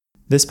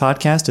This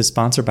podcast is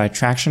sponsored by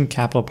Traction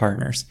Capital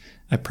Partners,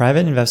 a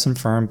private investment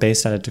firm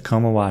based out of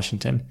Tacoma,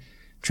 Washington.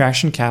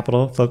 Traction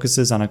Capital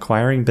focuses on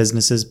acquiring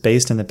businesses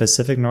based in the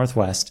Pacific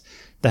Northwest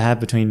that have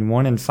between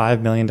 $1 and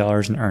 $5 million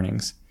in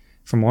earnings.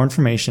 For more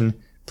information,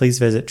 please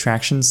visit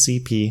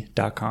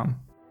tractioncp.com.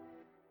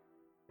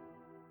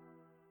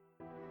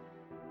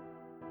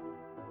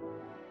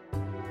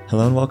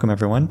 Hello and welcome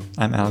everyone.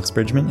 I'm Alex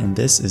Bridgman and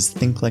this is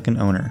Think Like an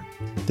Owner.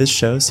 This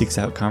show seeks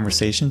out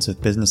conversations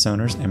with business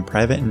owners and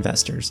private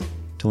investors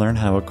to learn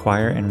how to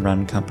acquire and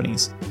run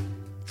companies.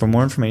 For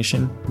more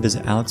information,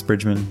 visit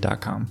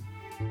alexbridgman.com.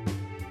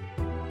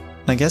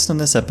 My guest on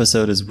this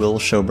episode is Will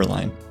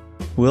Schoberlein.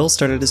 Will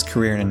started his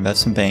career in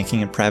investment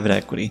banking and private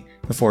equity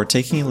before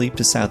taking a leap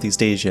to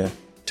Southeast Asia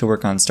to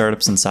work on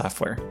startups and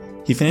software.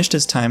 He finished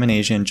his time in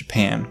Asia and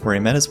Japan, where he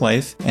met his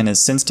wife and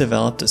has since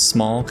developed a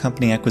small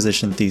company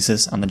acquisition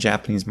thesis on the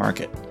Japanese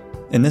market.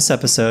 In this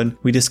episode,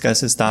 we discuss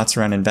his thoughts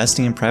around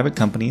investing in private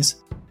companies,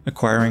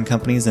 acquiring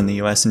companies in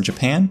the US and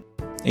Japan,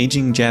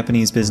 aging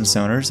Japanese business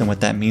owners and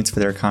what that means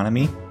for their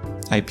economy,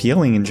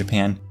 IPOing in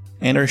Japan,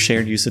 and our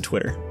shared use of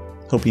Twitter.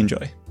 Hope you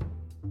enjoy.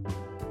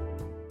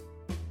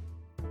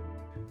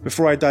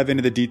 Before I dive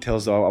into the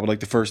details, though, I would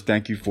like to first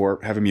thank you for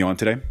having me on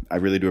today. I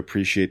really do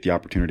appreciate the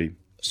opportunity.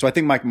 So I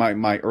think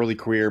my early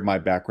career, my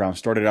background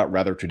started out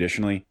rather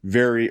traditionally.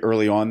 Very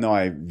early on, though,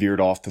 I veered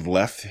off to the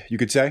left, you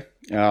could say.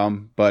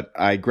 But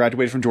I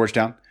graduated from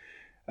Georgetown.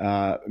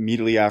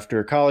 Immediately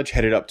after college,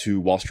 headed up to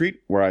Wall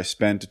Street, where I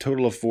spent a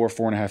total of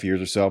 4.5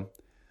 years or so.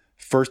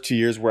 First 2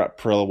 years were at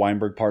Perella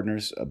Weinberg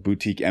Partners, a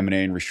boutique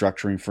M&A and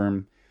restructuring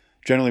firm,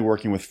 generally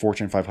working with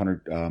Fortune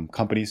 500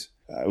 companies.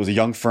 It was a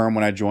young firm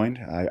when I joined.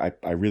 I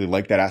really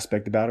liked that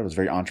aspect about it. It was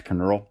very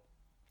entrepreneurial.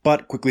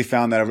 But quickly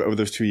found that over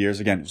those 2 years,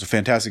 again, it was a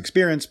fantastic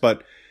experience,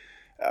 but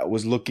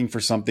was looking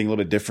for something a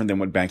little bit different than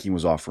what banking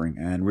was offering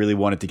and really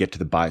wanted to get to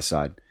the buy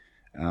side.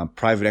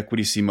 Private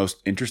equity seemed most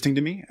interesting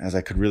to me as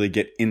I could really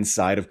get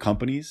inside of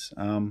companies.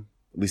 At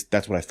least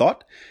that's what I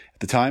thought at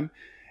the time.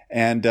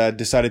 And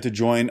decided to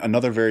join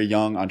another very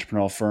young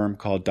entrepreneurial firm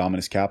called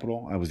Dominus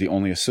Capital. I was the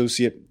only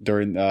associate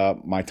during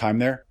my time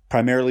there.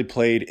 Primarily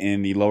played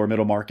in the lower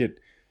middle market.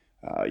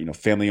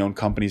 Family-owned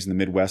companies in the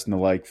Midwest and the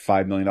like,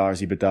 $5 million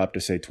EBITDA up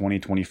to say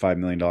 $20, $25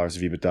 million of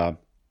EBITDA.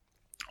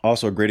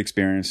 Also a great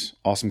experience,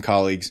 awesome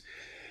colleagues,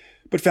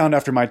 but found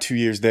after my 2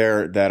 years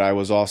there that I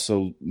was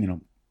also,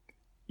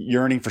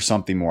 yearning for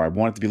something more. I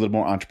wanted to be a little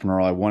more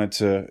entrepreneurial. I wanted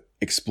to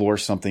explore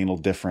something a little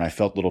different. I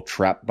felt a little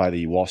trapped by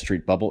the Wall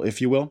Street bubble,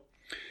 if you will.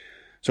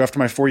 So after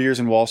my 4 years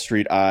in Wall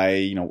Street,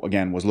 I,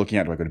 again, was looking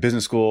at, do I go to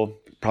business school?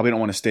 Probably don't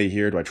want to stay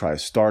here. Do I try a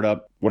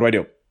startup? What do I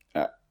do?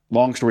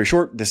 Long story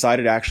short,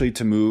 decided actually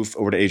to move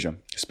over to Asia,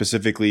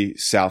 specifically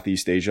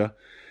Southeast Asia.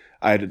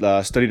 I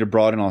had studied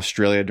abroad in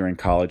Australia during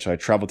college. So I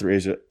traveled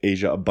through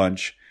Asia a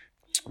bunch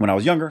when I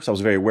was younger. So I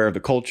was very aware of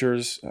the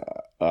cultures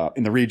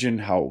in the region,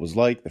 how it was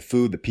like, the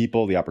food, the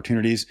people, the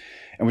opportunities,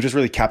 and was just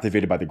really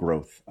captivated by the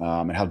growth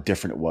and how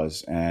different it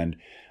was. And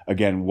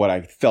again, what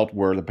I felt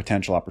were the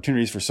potential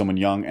opportunities for someone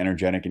young,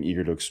 energetic, and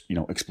eager to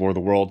explore the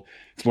world,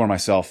 explore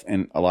myself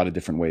in a lot of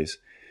different ways.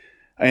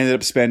 I ended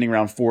up spending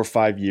around 4 or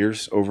 5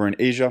 years over in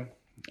Asia.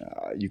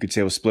 You could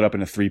say it was split up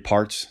into 3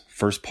 parts.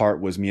 First part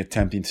was me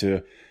attempting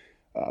to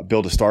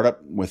build a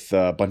startup with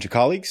a bunch of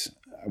colleagues.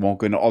 I won't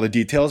go into all the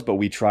details, but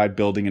we tried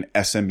building an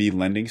SMB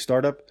lending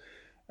startup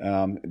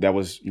that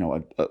was,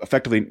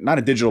 effectively not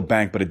a digital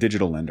bank, but a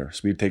digital lender.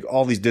 So we'd take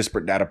all these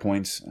disparate data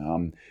points,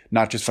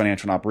 not just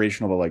financial and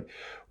operational, but like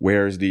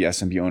where is the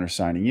SMB owner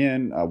signing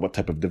in, what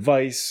type of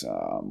device,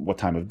 what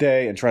time of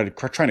day, and trying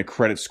to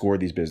credit score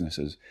these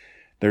businesses.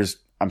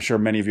 I'm sure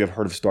many of you have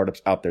heard of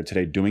startups out there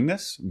today doing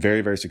this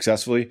very, very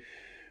successfully.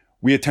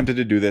 We attempted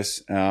to do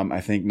this, I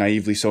think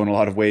naively so in a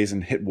lot of ways,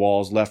 and hit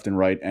walls left and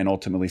right and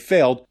ultimately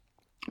failed.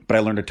 But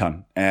I learned a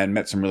ton and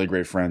met some really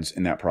great friends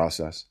in that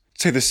process.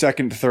 I'd say the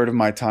second third of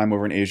my time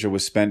over in Asia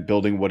was spent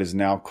building what is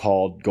now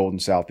called Golden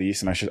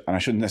Southeast. And I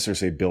shouldn't necessarily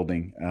say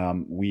building.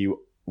 We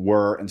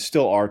were and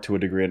still are to a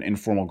degree an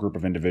informal group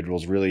of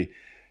individuals really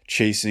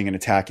chasing and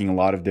attacking a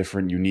lot of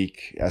different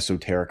unique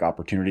esoteric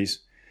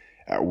opportunities.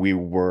 We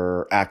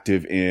were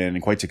active in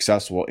and quite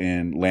successful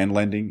in land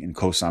lending in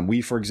Koh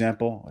Samui, for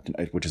example,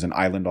 which is an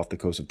island off the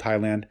coast of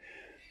Thailand.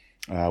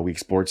 We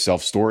explored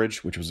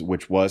self-storage, which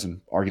was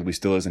and arguably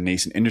still is a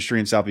nascent industry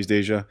in Southeast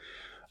Asia.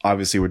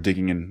 Obviously, we're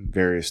digging in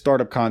various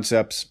startup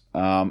concepts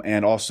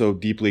and also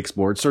deeply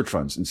explored search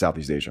funds in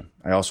Southeast Asia.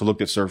 I also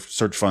looked at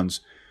search funds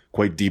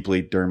quite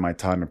deeply during my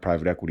time in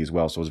private equity as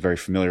well, so I was very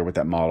familiar with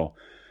that model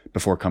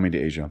before coming to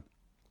Asia.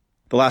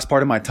 The last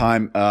part of my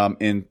time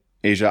in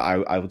Asia,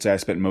 I would say I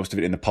spent most of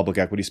it in the public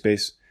equity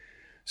space.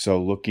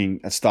 So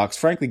looking at stocks,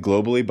 frankly,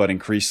 globally, but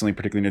increasingly,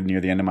 particularly near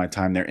the end of my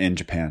time there in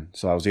Japan.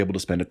 So I was able to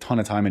spend a ton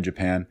of time in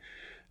Japan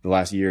the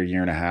last year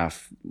and a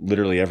half,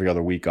 literally every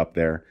other week up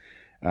there,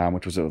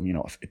 which was,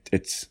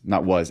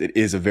 it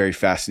is a very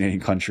fascinating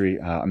country,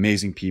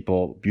 amazing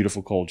people,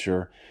 beautiful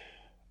culture,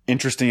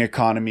 interesting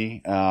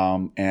economy,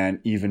 and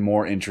even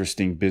more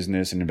interesting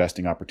business and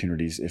investing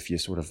opportunities if you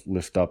sort of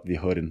lift up the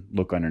hood and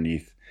look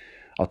underneath.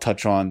 I'll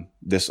touch on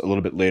this a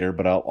little bit later,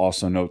 but I'll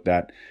also note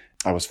that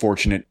I was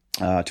fortunate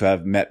to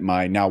have met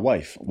my now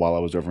wife while I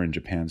was over in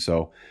Japan.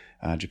 So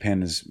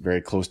Japan is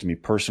very close to me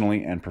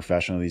personally and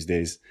professionally these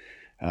days.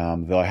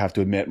 Though I have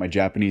to admit, my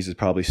Japanese is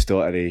probably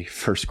still at a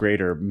first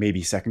grade or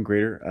maybe second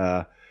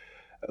grader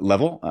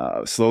level,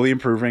 slowly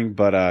improving,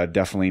 but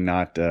definitely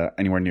not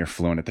anywhere near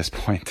fluent at this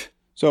point.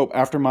 So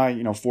after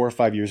my 4 or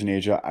 5 years in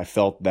Asia, I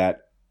felt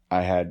that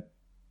I had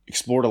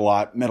explored a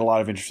lot, met a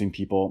lot of interesting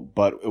people,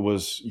 but it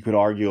was, you could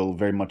argue,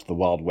 very much the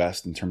Wild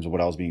West in terms of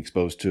what I was being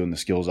exposed to and the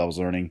skills I was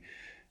learning.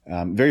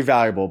 Very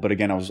valuable, but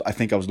again, I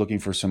think I was looking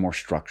for some more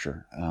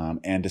structure,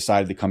 and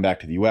decided to come back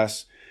to the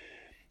US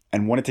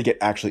and wanted to get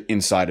actually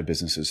inside of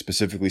businesses,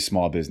 specifically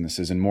small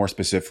businesses, and more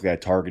specifically, I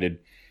targeted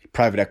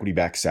private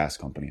equity-backed SaaS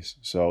companies.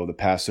 So the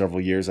past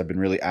several years, I've been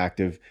really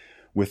active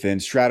within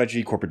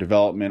strategy, corporate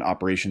development,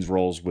 operations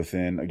roles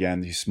within,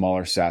 again, these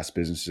smaller SaaS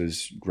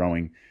businesses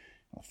growing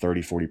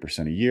 30,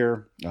 40% a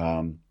year,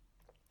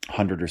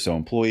 100 or so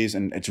employees.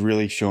 And it's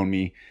really shown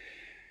me,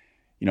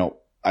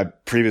 I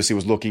previously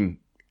was looking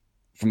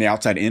from the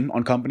outside in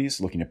on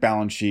companies, looking at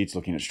balance sheets,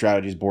 looking at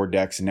strategies, board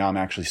decks, and now I'm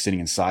actually sitting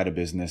inside a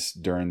business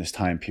during this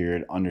time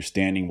period,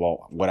 understanding,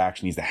 what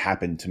actually needs to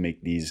happen to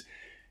make these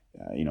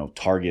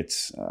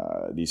targets,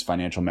 these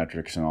financial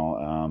metrics and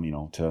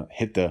all, to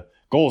hit the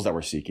goals that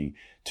we're seeking,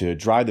 to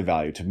drive the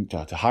value,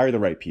 to hire the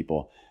right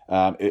people.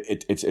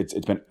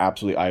 It's been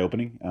absolutely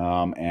eye-opening,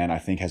 and I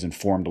think has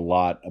informed a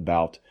lot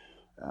about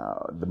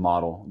the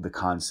model, the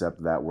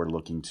concept that we're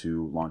looking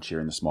to launch here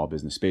in the small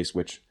business space,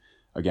 which,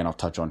 again, I'll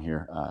touch on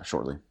here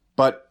shortly.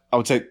 But I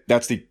would say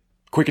that's the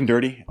quick and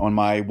dirty on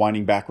my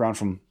winding background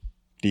from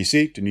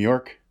DC to New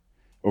York,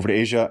 over to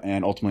Asia,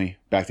 and ultimately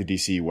back to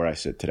DC where I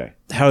sit today.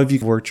 How have you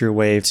worked your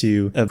way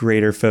to a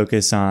greater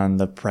focus on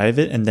the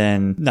private, and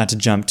then, not to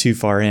jump too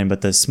far in,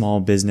 but the small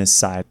business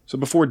side? So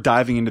before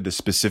diving into the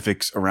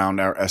specifics around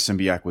our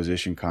SMB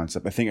acquisition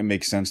concept, I think it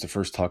makes sense to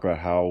first talk about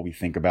how we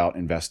think about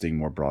investing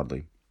more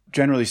broadly.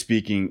 Generally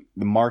speaking,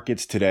 the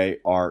markets today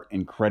are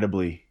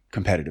incredibly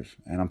competitive.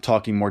 And I'm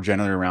talking more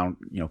generally around,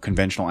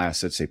 conventional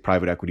assets, say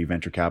private equity,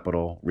 venture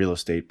capital, real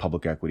estate,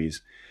 public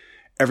equities.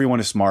 Everyone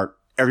is smart.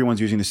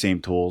 Everyone's using the same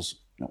tools.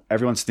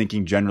 Everyone's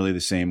thinking generally the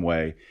same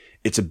way.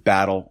 It's a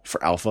battle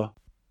for alpha,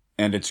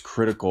 and it's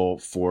critical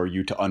for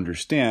you to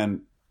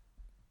understand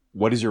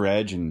what is your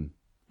edge and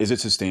is it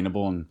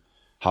sustainable, and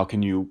how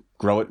can you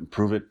grow it,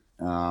 improve it,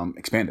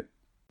 expand it.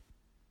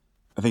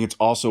 I think it's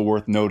also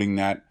worth noting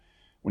that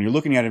when you're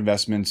looking at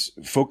investments,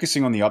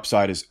 focusing on the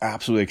upside is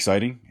absolutely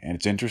exciting and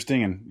it's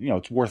interesting, and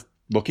it's worth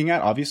looking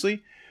at,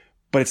 obviously,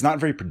 but it's not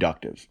very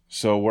productive.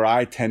 So where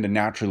I tend to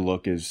naturally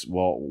look is,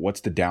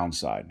 what's the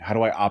downside? How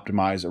do I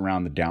optimize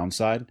around the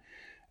downside?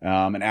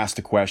 And ask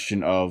the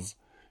question of,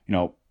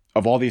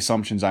 of all the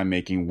assumptions I'm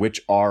making,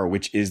 which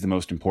is the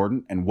most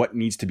important, and what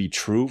needs to be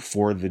true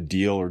for the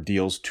deal or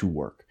deals to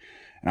work?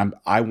 And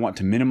I want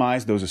to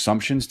minimize those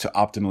assumptions to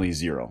optimally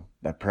zero.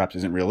 That perhaps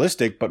isn't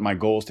realistic, but my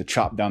goal is to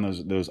chop down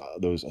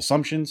those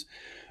assumptions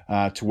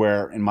to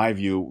where, in my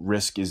view,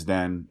 risk is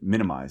then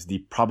minimized. The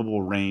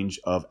probable range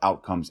of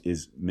outcomes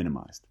is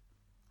minimized.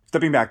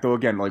 Stepping back, though,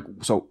 again,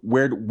 so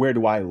where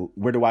do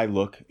I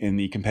look in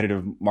the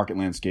competitive market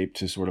landscape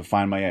to sort of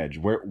find my edge?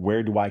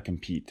 Where do I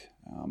compete?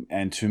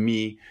 And to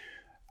me,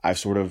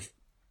 as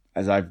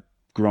I've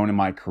grown in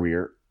my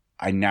career,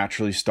 I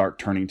naturally start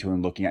turning to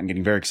and looking at and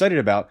getting very excited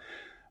about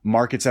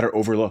markets that are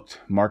overlooked,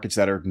 markets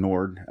that are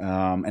ignored,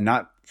 and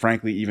not,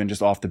 frankly, even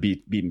just off the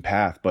beaten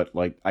path, but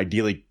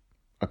ideally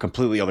a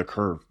completely other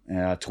curve,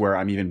 to where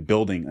I'm even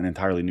building an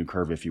entirely new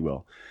curve, if you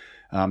will.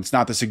 It's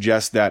not to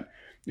suggest that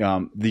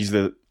these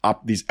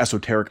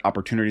esoteric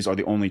opportunities are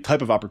the only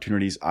type of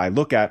opportunities I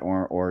look at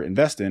or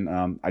invest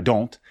in. I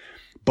don't.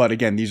 But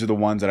again, these are the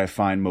ones that I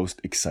find most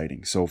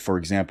exciting. So, for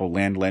example,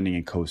 land lending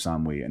and Koh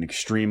Samui, an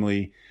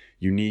extremely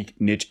unique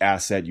niche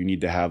asset. You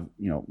need to have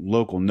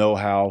local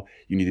know-how.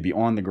 You need to be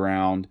on the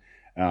ground.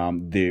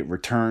 The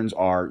returns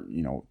are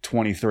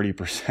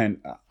 20-30%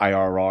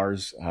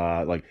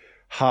 IRRs,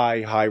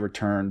 high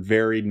return,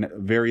 very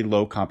very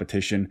low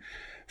competition.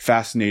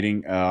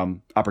 Fascinating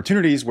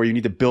opportunities where you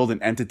need to build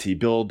an entity,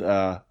 build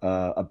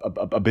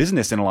a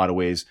business in a lot of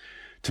ways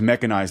to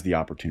mechanize the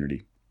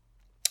opportunity.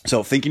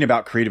 So thinking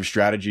about creative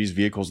strategies,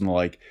 vehicles, and the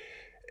like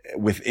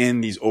within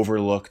these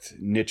overlooked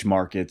niche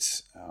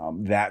markets,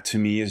 that to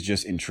me is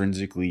just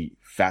intrinsically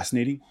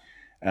fascinating,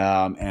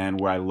 and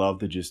where I love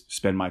to just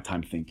spend my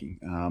time thinking.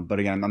 But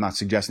again, I'm not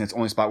suggesting it's the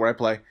only spot where I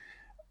play.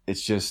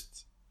 It's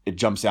just, it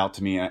jumps out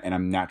to me, and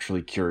I'm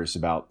naturally curious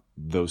about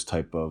those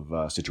type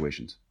of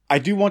situations. I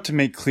do want to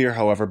make clear,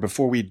 however,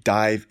 before we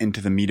dive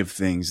into the meat of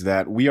things,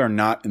 that we are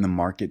not in the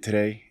market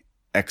today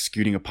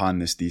executing upon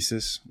this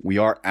thesis. We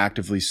are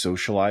actively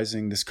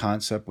socializing this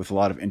concept with a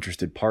lot of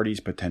interested parties,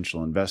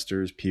 potential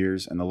investors,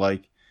 peers, and the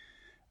like.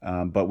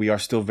 But we are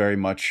still very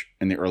much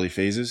in the early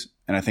phases.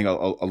 And I think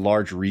a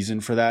large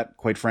reason for that,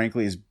 quite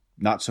frankly, is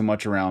not so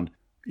much around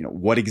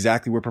what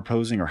exactly we're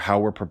proposing or how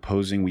we're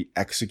proposing we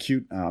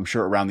execute. I'm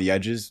sure around the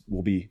edges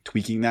we'll be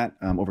tweaking that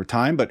over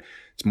time, but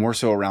it's more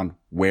so around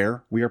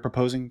where we are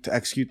proposing to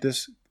execute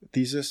this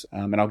thesis.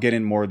 And I'll get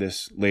in more of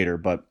this later,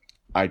 but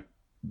I,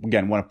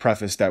 again, want to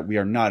preface that we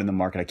are not in the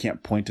market. I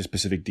can't point to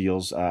specific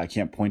deals. I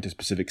can't point to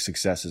specific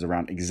successes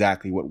around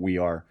exactly what we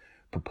are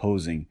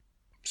proposing.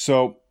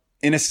 So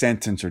in a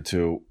sentence or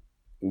two,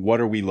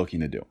 what are we looking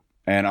to do?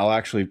 And I'll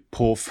actually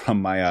pull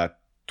from my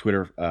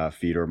Twitter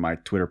feed or my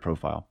Twitter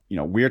profile.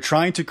 We are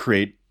trying to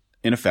create,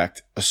 in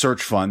effect, a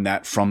search fund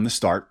that from the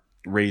start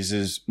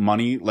raises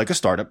money like a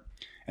startup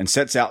and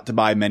sets out to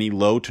buy many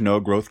low to no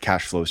growth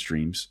cash flow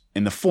streams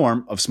in the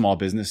form of small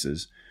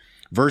businesses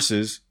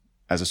versus,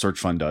 as a search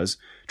fund does,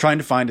 trying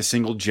to find a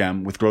single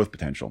gem with growth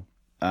potential.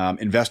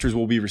 Investors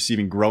will be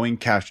receiving growing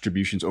cash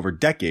distributions over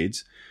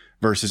decades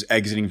versus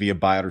exiting via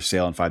buyout or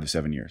sale in 5 to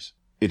 7 years.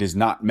 It is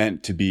not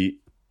meant to be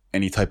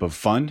any type of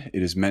fund.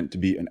 It is meant to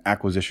be an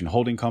acquisition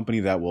holding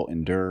company that will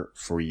endure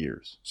for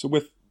years. So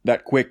with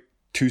that quick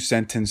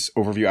 2-sentence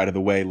overview out of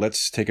the way,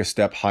 let's take a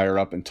step higher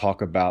up and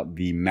talk about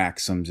the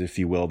maxims, if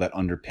you will, that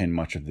underpin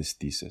much of this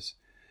thesis.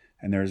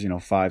 And there's,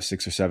 5,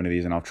 6, or 7 of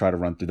these, and I'll try to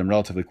run through them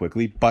relatively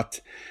quickly.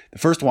 But the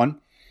first one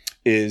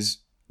is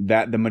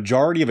that the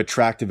majority of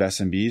attractive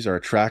SMBs are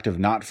attractive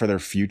not for their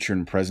future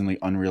and presently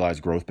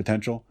unrealized growth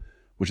potential,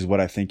 which is what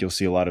I think you'll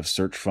see a lot of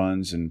search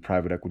funds and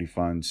private equity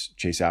funds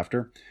chase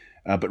after,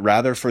 but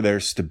rather for their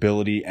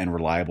stability and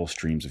reliable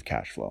streams of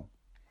cash flow.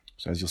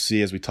 So as you'll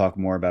see, as we talk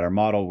more about our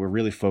model, we're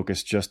really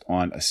focused just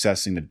on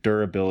assessing the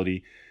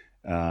durability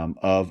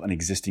of an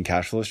existing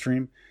cash flow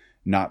stream,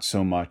 not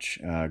so much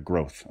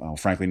growth.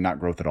 Frankly, not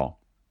growth at all.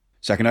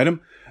 Second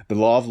item, the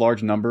law of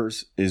large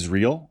numbers is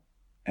real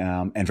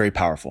and very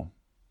powerful.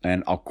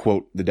 And I'll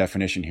quote the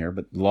definition here,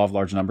 but the law of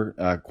large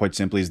number, quite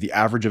simply, is the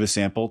average of a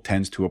sample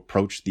tends to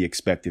approach the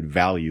expected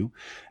value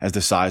as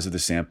the size of the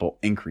sample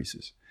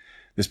increases.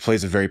 This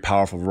plays a very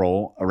powerful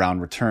role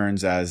around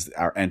returns as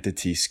our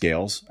entity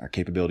scales, our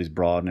capabilities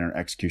broaden, and our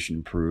execution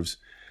improves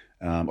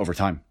over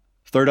time.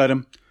 Third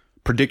item,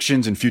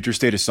 predictions and future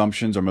state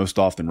assumptions are most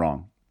often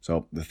wrong.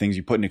 So the things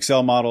you put in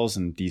Excel models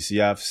and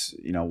DCFs,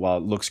 while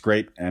it looks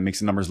great and makes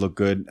the numbers look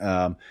good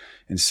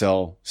in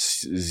cell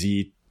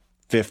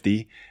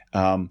Z50,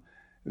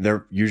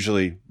 they're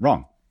usually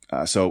wrong.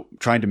 So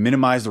trying to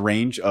minimize the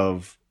range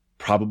of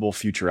probable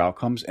future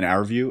outcomes, in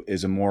our view,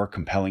 is a more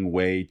compelling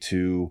way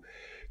to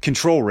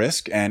control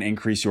risk and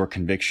increase your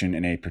conviction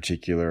in a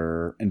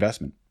particular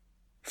investment.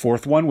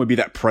 Fourth one would be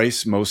that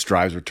price most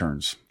drives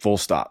returns. Full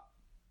stop.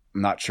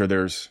 I'm not sure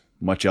there's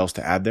much else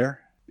to add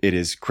there. It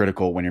is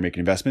critical when you're making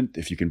an investment.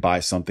 If you can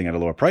buy something at a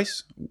lower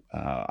price,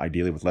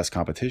 ideally with less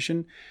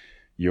competition,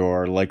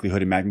 your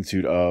likelihood and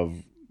magnitude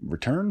of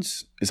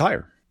returns is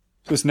higher.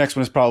 So this next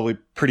one is probably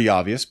pretty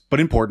obvious, but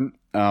important.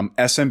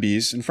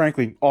 SMBs, and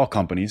frankly, all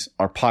companies,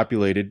 are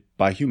populated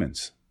by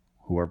humans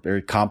who are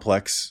very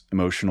complex,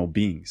 emotional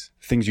beings.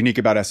 Things unique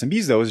about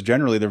SMBs, though, is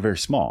generally they're very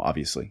small,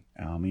 obviously.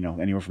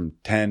 Anywhere from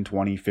 10,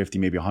 20, 50,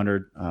 maybe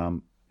 100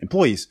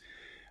 employees.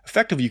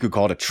 Effectively, you could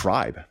call it a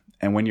tribe.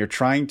 And when you're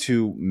trying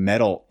to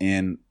meddle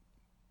in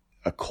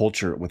a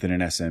culture within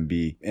an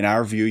SMB, in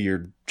our view,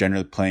 you're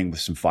generally playing with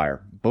some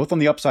fire, both on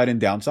the upside and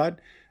downside.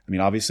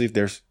 Obviously, if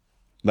there's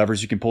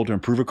levers you can pull to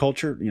improve a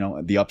culture,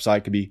 the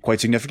upside could be quite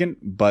significant,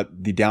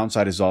 but the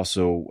downside is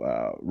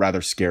also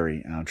rather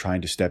scary.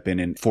 Trying to step in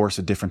and force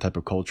a different type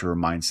of culture or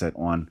mindset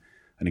on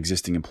an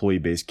existing employee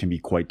base can be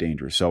quite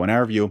dangerous. So in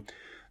our view,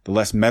 the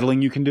less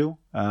meddling you can do,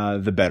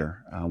 the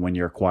better when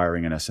you're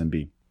acquiring an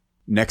SMB.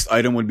 Next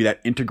item would be that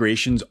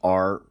integrations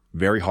are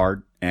very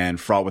hard and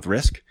fraught with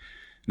risk.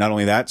 Not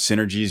only that,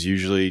 synergies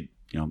usually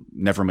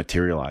never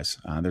materialize.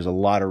 There's a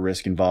lot of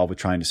risk involved with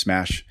trying to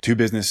smash 2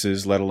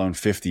 businesses, let alone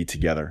 50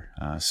 together.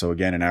 So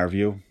again, in our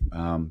view,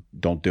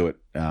 don't do it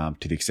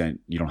to the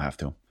extent you don't have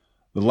to.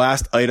 The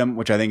last item,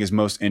 which I think is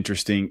most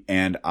interesting,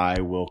 and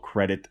I will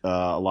credit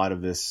a lot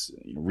of this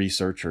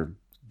research or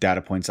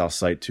data points I'll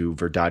cite to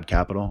Verdad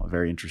Capital, a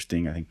very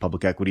interesting, I think,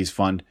 public equities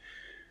fund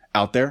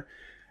out there.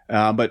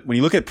 But when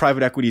you look at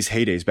private equity's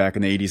heydays back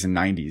in the 80s and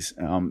 90s,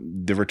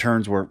 the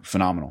returns were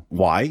phenomenal.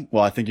 Why?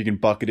 Well, I think you can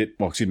bucket it.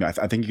 Well, excuse me.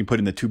 I think you can put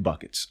it in the 2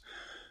 buckets.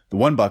 The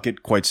one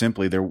bucket, quite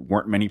simply, there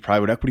weren't many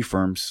private equity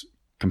firms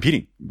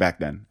competing back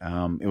then.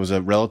 It was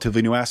a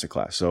relatively new asset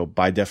class. So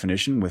by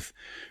definition, with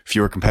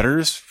fewer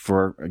competitors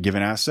for a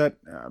given asset,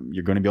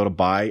 you're going to be able to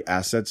buy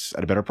assets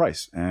at a better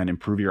price and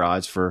improve your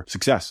odds for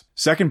success.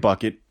 Second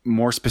bucket,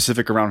 more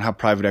specific around how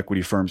private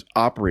equity firms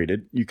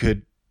operated, you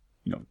could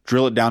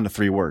drill it down to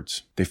 3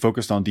 words. They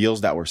focused on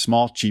deals that were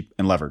small, cheap,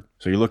 and levered.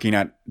 So you're looking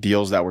at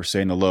deals that were,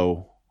 say, in the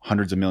low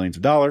hundreds of millions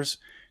of dollars.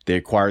 They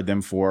acquired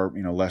them for,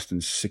 less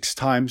than 6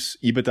 times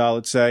EBITDA,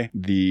 let's say.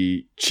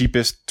 The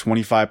cheapest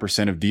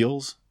 25% of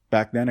deals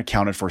back then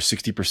accounted for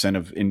 60%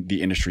 of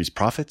the industry's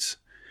profits.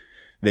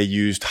 They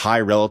used high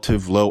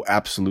relative, low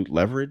absolute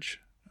leverage.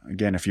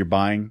 Again, if you're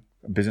buying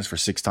a business for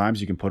 6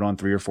 times, you can put on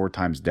 3 or 4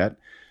 times debt.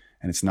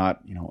 And it's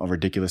not, a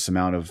ridiculous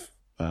amount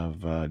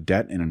of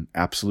debt in an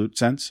absolute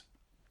sense.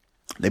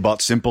 They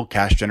bought simple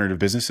cash generative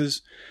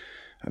businesses.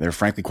 They're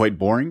frankly quite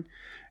boring.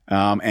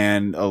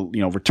 And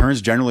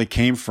returns generally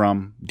came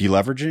from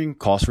deleveraging,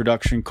 cost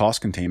reduction, cost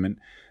containment,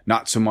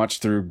 not so much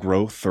through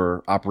growth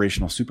or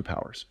operational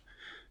superpowers.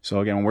 So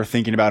again, when we're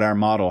thinking about our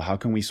model, how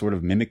can we sort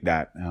of mimic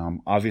that?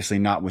 Obviously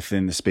not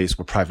within the space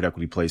where private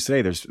equity plays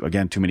today. There's,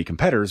 again, too many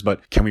competitors,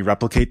 but can we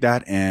replicate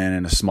that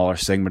in a smaller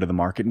segment of the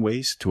market in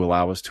ways to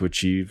allow us to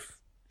achieve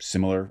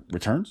similar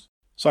returns?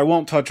 So I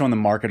won't touch on the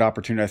market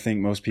opportunity. I think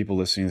most people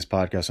listening to this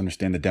podcast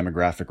understand the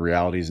demographic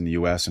realities in the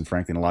US and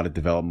frankly in a lot of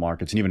developed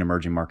markets and even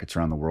emerging markets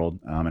around the world,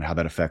 and how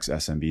that affects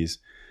SMBs.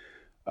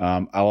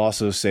 I'll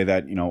also say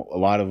that, a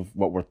lot of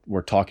what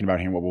we're talking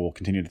about here, what we'll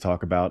continue to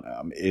talk about,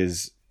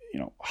 is,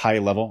 high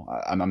level.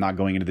 I'm not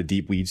going into the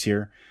deep weeds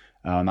here.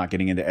 I'm not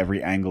getting into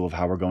every angle of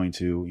how we're going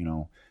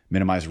to,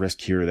 minimize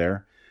risk here or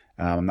there.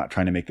 I'm not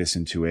trying to make this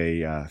into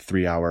a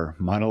 3-hour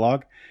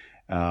monologue.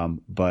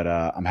 But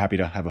I'm happy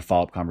to have a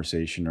follow-up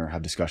conversation or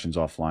have discussions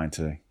offline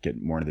to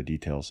get more into the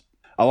details.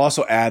 I'll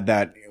also add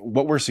that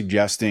what we're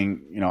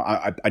suggesting,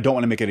 I don't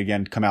want to make it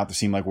again come out to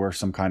seem like we're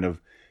some kind of,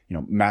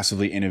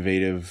 massively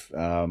innovative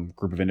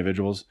group of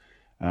individuals.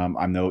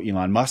 I'm no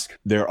Elon Musk.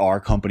 There are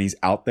companies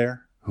out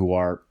there who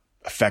are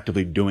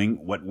effectively doing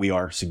what we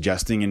are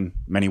suggesting in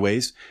many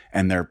ways,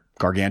 and they're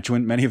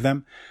gargantuan, many of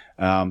them.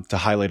 To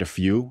highlight a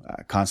few,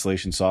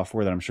 Constellation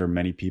Software that I'm sure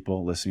many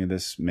people listening to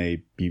this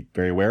may be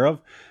very aware of.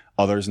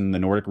 Others in the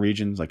Nordic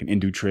regions, like an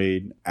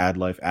Indutrade,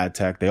 AdLife,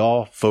 AdTech, they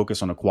all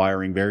focus on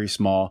acquiring very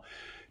small,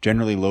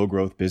 generally low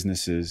growth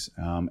businesses,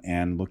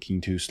 and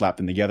looking to slap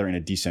them together in a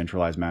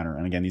decentralized manner.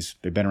 And again,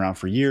 they've been around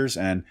for years,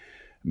 and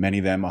many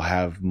of them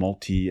have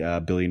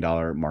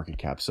multi-billion-dollar market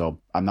caps. So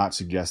I'm not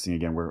suggesting,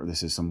 again, where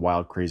this is some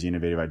wild, crazy,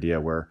 innovative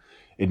idea. We're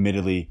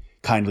admittedly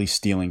kindly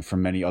stealing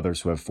from many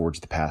others who have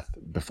forged the path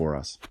before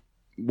us.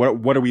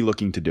 What are we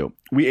looking to do?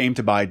 We aim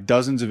to buy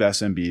dozens of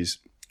SMBs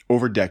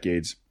over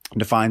decades,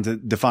 defined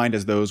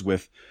as those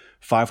with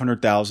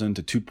 $500,000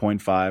 to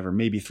 $2.5 or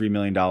maybe $3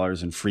 million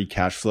in free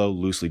cash flow,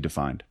 loosely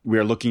defined. We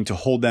are looking to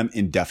hold them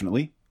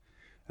indefinitely.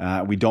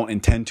 We don't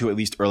intend to, at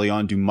least early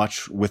on, do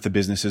much with the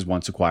businesses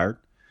once acquired.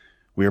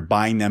 We are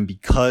buying them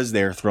because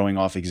they're throwing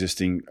off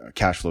existing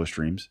cash flow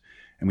streams,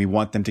 and we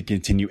want them to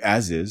continue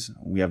as is.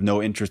 We have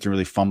no interest in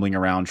really fumbling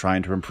around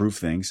trying to improve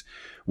things,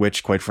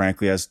 which, quite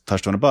frankly, as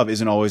touched on above,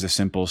 isn't always a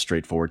simple,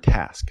 straightforward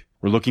task.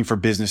 We're looking for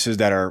businesses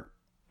that are,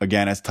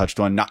 again, as touched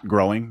on, not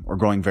growing or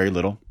growing very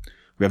little.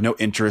 We have no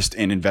interest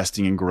in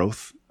investing in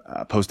growth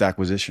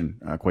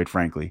post-acquisition, quite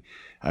frankly.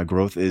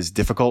 Growth is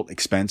difficult,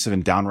 expensive,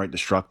 and downright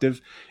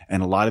destructive.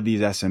 And a lot of these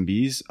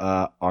SMBs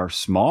are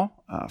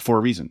small for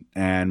a reason.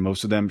 And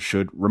most of them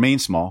should remain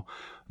small,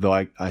 though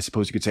I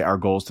suppose you could say our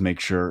goal is to make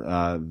sure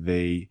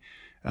they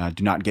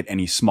do not get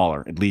any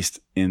smaller, at least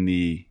in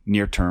the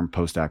near term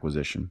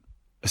post-acquisition.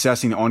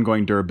 Assessing the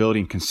ongoing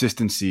durability and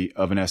consistency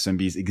of an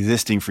SMB's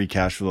existing free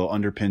cash flow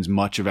underpins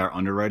much of our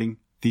underwriting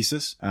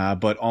thesis.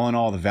 But all in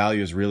all, the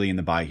value is really in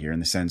the buy here, in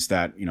the sense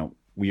that,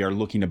 we are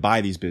looking to buy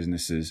these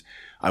businesses,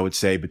 I would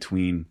say,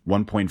 between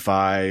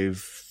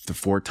 1.5 to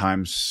 4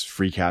 times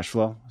free cash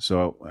flow.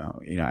 So,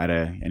 at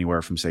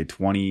anywhere from, say,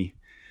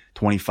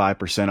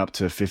 25% up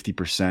to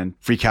 50%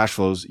 free cash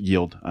flows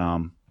yield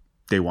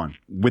day one.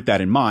 With that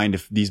in mind,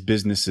 if these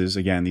businesses,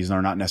 again, these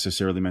are not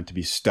necessarily meant to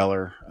be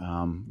stellar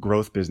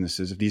growth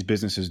businesses. If these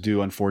businesses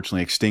do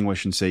unfortunately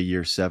extinguish in, say,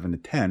 year 7 to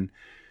 10,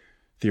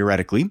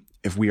 theoretically,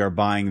 if we are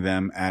buying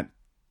them at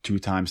 2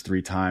 times,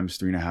 3 times,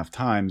 3.5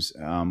 times,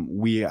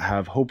 we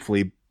have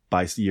hopefully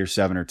by year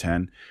 7 or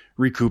 10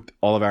 recouped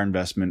all of our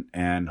investment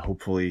and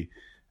hopefully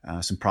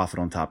some profit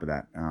on top of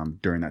that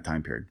during that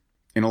time period.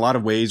 In a lot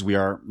of ways, we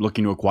are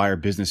looking to acquire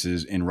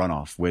businesses in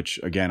runoff,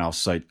 which again, I'll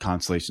cite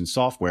Constellation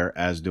Software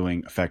as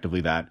doing effectively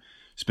that,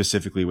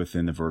 specifically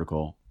within the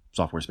vertical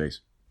software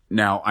space.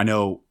 Now, I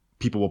know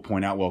people will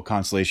point out, well,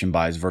 Constellation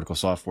buys vertical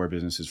software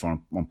businesses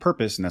on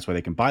purpose, and that's why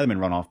they can buy them in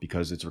runoff,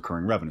 because it's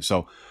recurring revenue.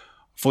 So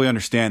fully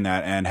understand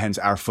that, and hence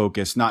our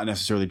focus, not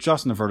necessarily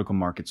just in the vertical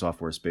market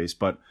software space,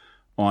 but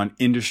on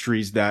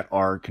industries that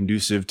are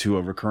conducive to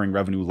a recurring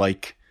revenue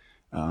like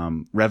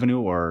revenue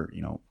or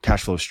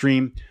cash flow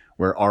stream,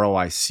 where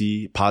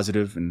ROIC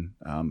positive and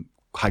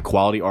high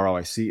quality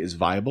ROIC is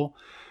viable.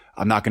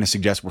 I'm not going to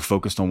suggest we're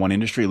focused on one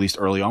industry, at least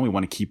early on. We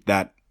want to keep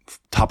that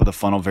top of the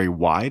funnel very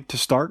wide to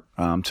start,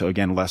 to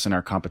again lessen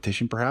our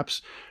competition,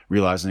 perhaps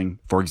realizing,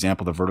 for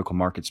example, the vertical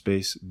market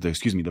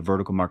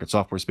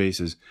software space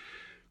is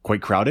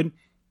quite crowded.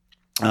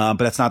 But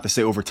that's not to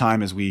say over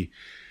time, as we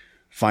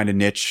find a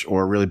niche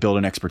or really build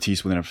an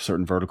expertise within a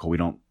certain vertical, we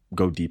don't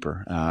go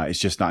deeper. It's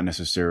just not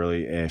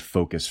necessarily a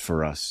focus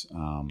for us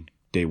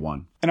day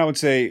one. And I would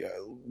say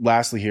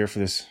lastly here for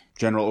this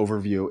general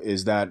overview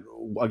is that,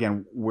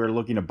 again, we're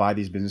looking to buy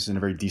these businesses in a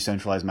very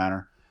decentralized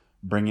manner,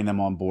 bringing them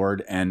on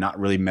board and not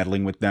really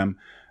meddling with them.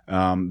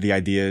 The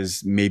idea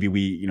is maybe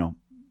we,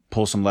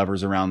 pull some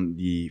levers around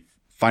the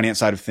finance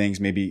side of things,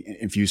 maybe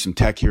infuse some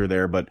tech here or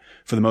there, but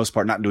for the most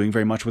part, not doing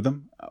very much with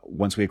them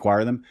once we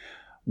acquire them.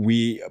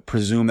 We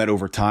presume that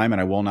over time, and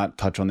I will not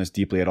touch on this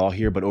deeply at all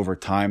here, but over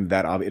time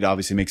that it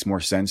obviously makes more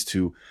sense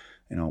to,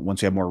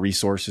 once we have more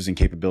resources and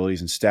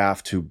capabilities and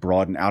staff, to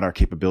broaden out our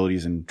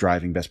capabilities in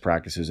driving best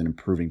practices and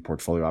improving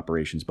portfolio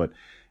operations. But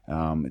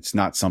it's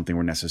not something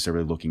we're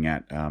necessarily looking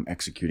at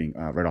executing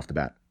right off the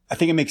bat. I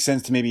think it makes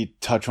sense to maybe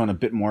touch on a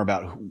bit more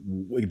about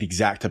the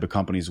exact type of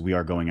companies we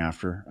are going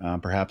after,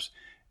 perhaps.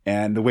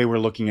 And the way we're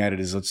looking at it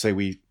is, let's say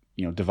we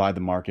divide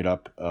the market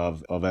up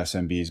of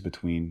SMBs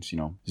between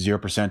 0%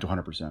 to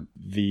 100%.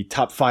 The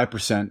top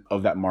 5%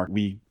 of that market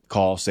we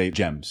call, say,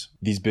 gems.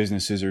 These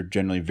businesses are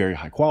generally very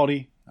high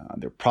quality.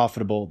 They're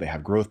profitable. They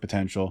have growth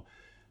potential,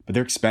 but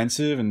they're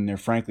expensive and they're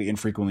frankly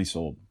infrequently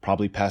sold.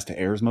 Probably pass to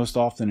heirs most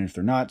often. And if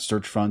they're not,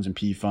 search funds and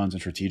PE funds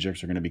and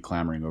strategics are going to be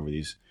clamoring over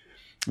these.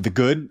 The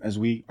good, as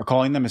we are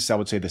calling them, is, I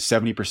would say, the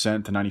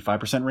 70% to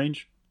 95%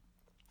 range.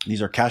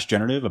 These are cash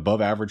generative, above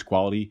average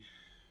quality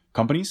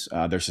companies.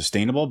 They're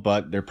sustainable,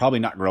 but they're probably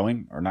not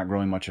growing or not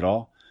growing much at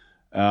all.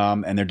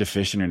 And they're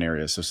deficient in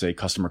areas. So say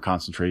customer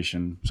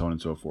concentration, so on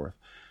and so forth.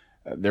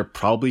 They're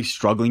probably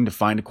struggling to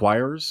find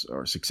acquirers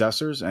or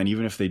successors. And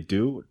even if they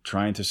do,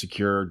 trying to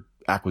secure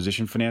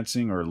acquisition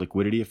financing or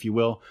liquidity, if you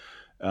will,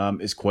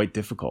 is quite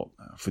difficult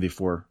for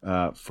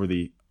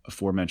the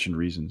aforementioned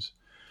reasons.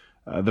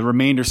 The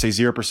remainder, say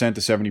 0%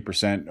 to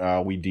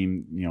 70%, we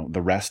deem,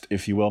 the rest,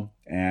 if you will.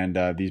 And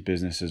these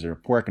businesses are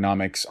poor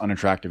economics,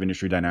 unattractive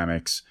industry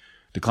dynamics,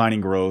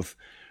 declining growth.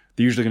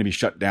 They're usually going to be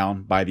shut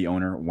down by the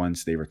owner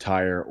once they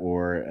retire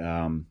or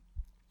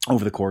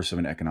over the course of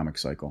an economic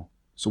cycle.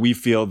 So we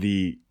feel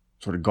the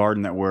sort of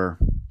garden that we're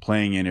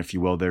playing in, if you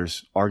will,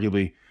 there's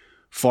arguably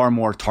far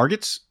more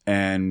targets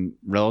and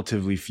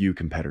relatively few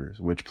competitors,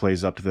 which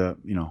plays up to the,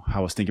 how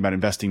I was thinking about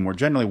investing more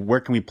generally. Where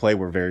can we play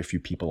where very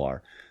few people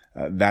are?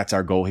 That's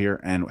our goal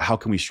here. And how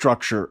can we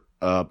structure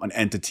an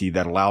entity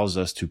that allows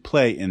us to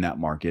play in that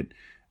market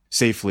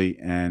safely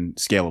and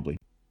scalably?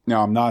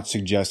 Now, I'm not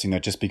suggesting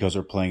that just because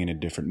we're playing in a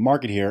different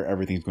market here,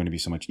 everything's going to be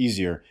so much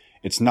easier.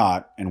 It's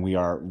not. And we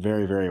are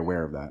very, very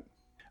aware of that.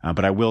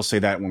 But I will say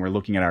that when we're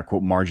looking at our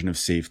quote margin of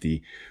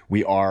safety,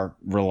 we are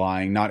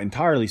relying not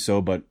entirely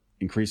so, but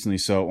increasingly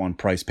so on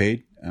price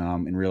paid,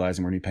 and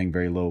realizing we're going to be paying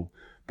very low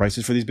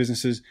prices for these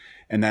businesses.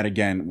 And that,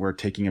 again, we're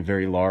taking a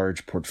very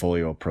large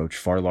portfolio approach,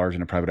 far larger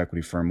than a private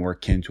equity firm, more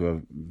akin to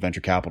a venture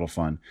capital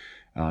fund,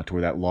 to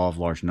where that law of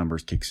large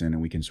numbers kicks in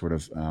and we can sort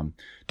of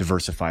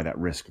diversify that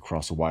risk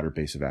across a wider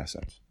base of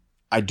assets.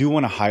 I do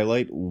want to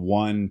highlight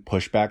one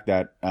pushback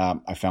that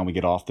I found we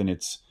get often.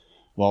 It's,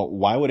 well,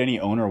 why would any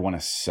owner want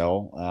to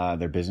sell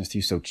their business to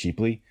you so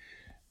cheaply?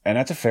 And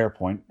that's a fair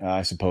point,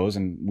 I suppose.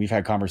 And we've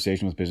had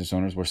conversations with business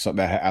owners where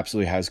that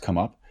absolutely has come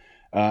up.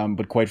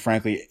 But quite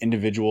frankly,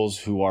 individuals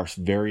who are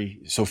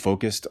so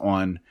focused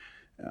on,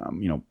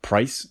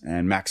 price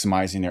and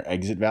maximizing their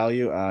exit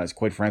value is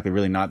quite frankly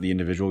really not the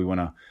individual we want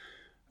to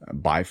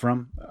buy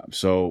from.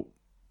 So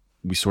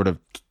we sort of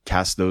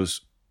cast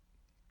those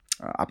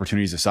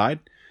opportunities aside.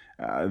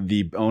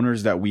 The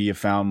owners that we have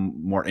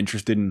found more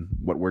interested in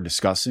what we're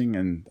discussing,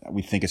 and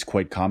we think it's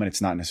quite common,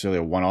 it's not necessarily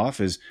a one-off,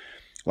 is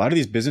a lot of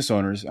these business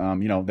owners,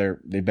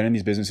 they've been in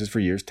these businesses for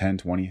years, 10,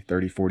 20,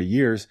 30, 40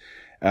 years.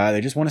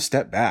 They just want to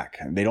step back.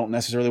 They don't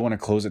necessarily want to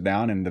close it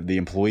down. And the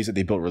employees that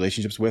they built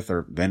relationships with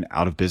are then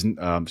out of business,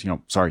 out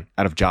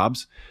of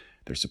jobs.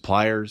 Their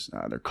suppliers,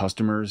 their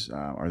customers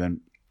are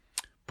then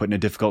put in a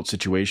difficult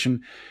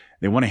situation.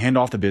 They want to hand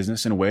off the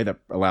business in a way that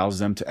allows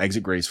them to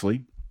exit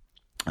gracefully,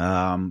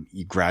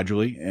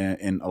 gradually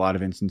in a lot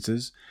of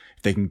instances.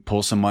 If they can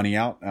pull some money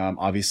out,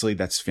 obviously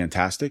that's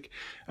fantastic.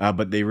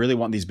 But they really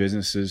want these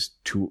businesses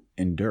to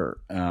endure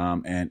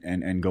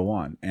and go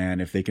on.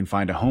 And if they can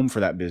find a home for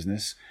that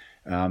business,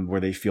 where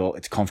they feel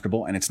it's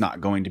comfortable and it's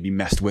not going to be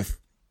messed with,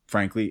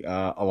 frankly,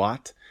 a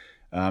lot,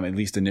 at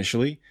least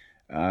initially,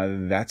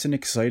 that's an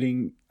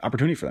exciting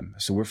opportunity for them.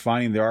 So we're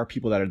finding there are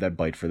people that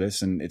bite for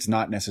this, and it's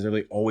not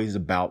necessarily always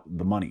about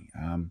the money.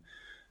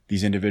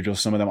 These individuals,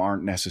 some of them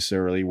aren't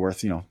necessarily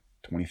worth, $20,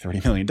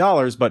 $30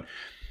 million, but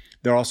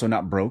they're also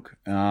not broke.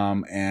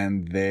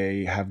 And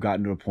they have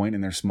gotten to a point in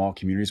their small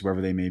communities,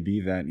 wherever they may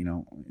be, that,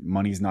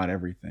 money's not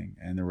everything,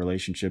 and the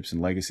relationships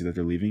and legacy that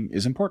they're leaving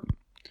is important.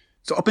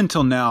 So up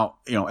until now,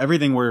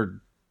 everything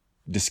we're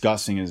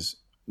discussing is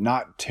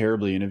not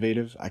terribly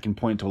innovative. I can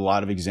point to a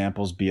lot of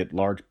examples, be it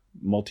large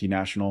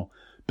multinational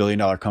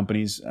billion-dollar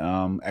companies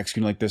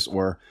executing like this,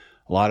 or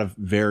a lot of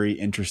very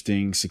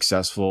interesting,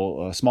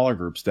 successful smaller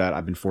groups that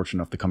I've been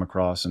fortunate enough to come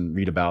across and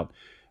read about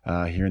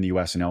here in the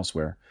U.S. and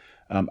elsewhere.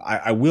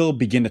 I will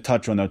begin to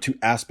touch on, though, two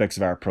aspects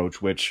of our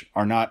approach, which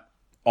are not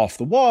off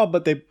the wall,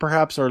 but they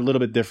perhaps are a little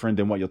bit different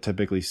than what you'll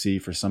typically see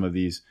for some of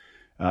these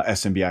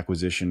SMB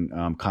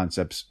acquisition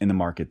concepts in the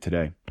market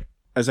today.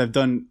 As I've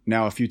done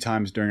now a few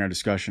times during our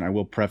discussion, I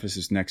will preface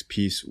this next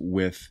piece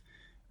with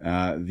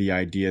the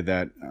idea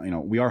that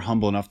we are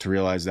humble enough to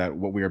realize that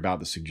what we are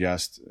about to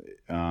suggest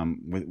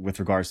with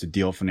regards to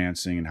deal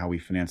financing and how we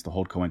finance the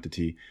holdco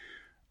entity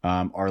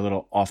are a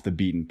little off the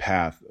beaten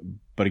path.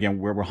 But again,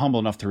 we're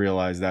humble enough to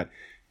realize that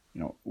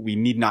we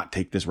need not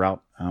take this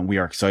route. We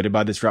are excited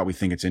by this route. We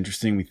think it's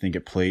interesting. We think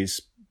it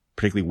plays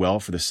particularly well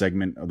for the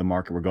segment of the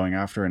market we're going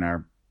after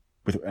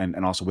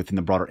and also within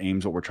the broader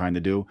aims what we're trying to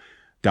do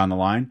down the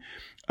line.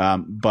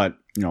 But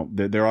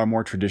there are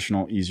more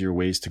traditional, easier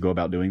ways to go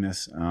about doing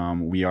this.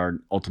 We are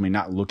ultimately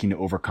not looking to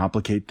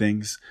overcomplicate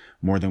things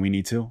more than we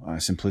need to.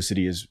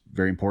 Simplicity is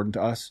very important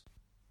to us.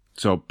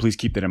 So please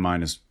keep that in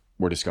mind as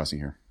we're discussing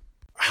here.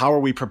 How are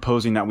we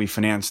proposing that we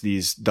finance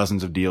these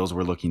dozens of deals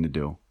we're looking to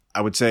do? I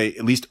would say,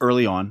 at least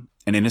early on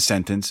and in a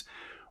sentence,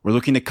 we're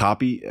looking to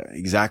copy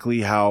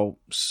exactly how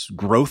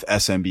growth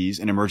SMBs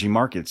in emerging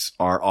markets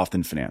are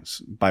often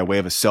financed by way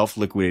of a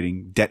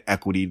self-liquidating debt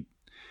equity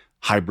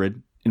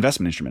hybrid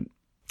investment instrument.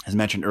 As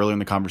mentioned earlier in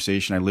the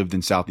conversation, I lived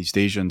in Southeast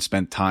Asia and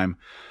spent time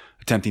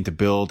attempting to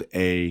build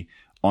a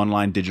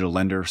online digital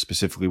lender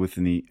specifically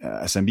within the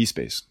SMB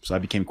space. So I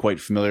became quite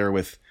familiar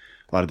with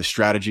a lot of the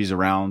strategies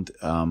around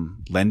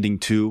lending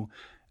to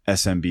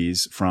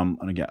SMBs from,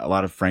 and again, a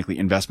lot of, frankly,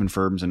 investment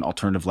firms and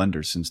alternative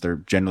lenders, since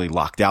they're generally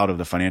locked out of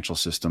the financial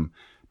system,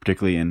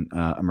 particularly in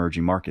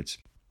emerging markets.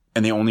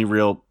 And the only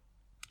real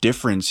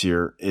difference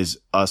here is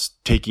us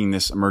taking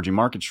this emerging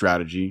market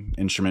strategy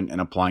instrument and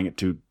applying it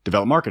to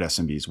developed market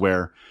SMBs,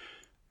 where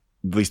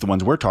at least the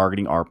ones we're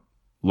targeting are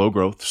low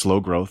growth, slow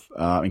growth,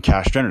 and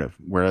cash generative.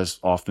 Whereas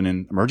often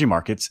in emerging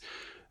markets,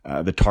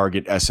 the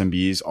target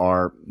SMBs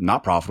are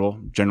not profitable,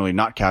 generally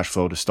not cash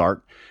flow to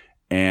start,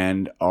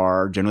 and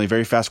are generally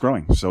very fast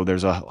growing. So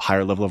there's a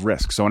higher level of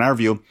risk. So in our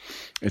view,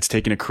 it's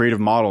taking a creative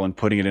model and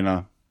putting it in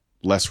a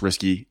less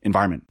risky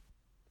environment.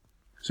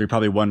 So you're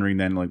probably wondering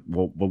then, like,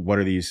 well, what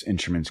are these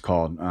instruments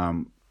called?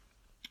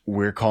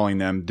 We're calling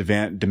them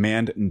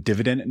demand and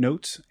dividend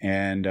notes,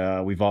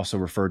 and we've also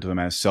referred to them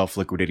as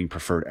self-liquidating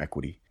preferred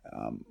equity.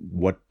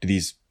 What do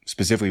these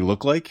specifically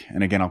look like?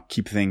 And again, I'll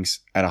keep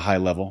things at a high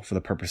level for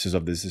the purposes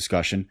of this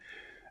discussion.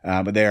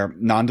 But they are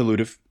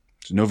non-dilutive.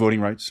 There's no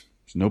voting rights.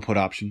 There's no put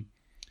option.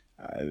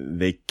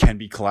 They can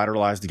be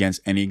collateralized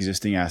against any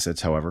existing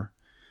assets, however.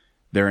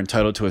 They're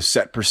entitled to a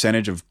set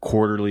percentage of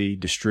quarterly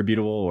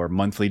distributable or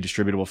monthly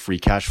distributable free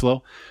cash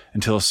flow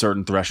until a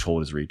certain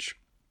threshold is reached.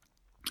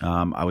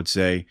 I would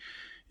say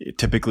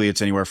typically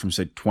it's anywhere from,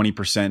 say,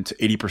 20% to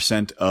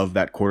 80% of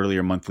that quarterly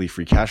or monthly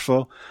free cash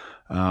flow,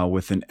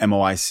 with an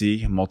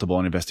MOIC, multiple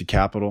uninvested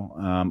capital,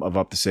 of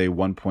up to, say,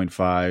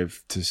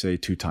 1.5 to, say,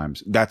 2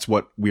 times. That's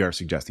what we are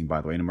suggesting,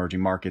 by the way. In emerging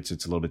markets,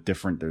 it's a little bit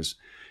different. There's,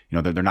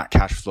 they're not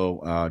cash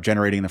flow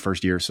generating in the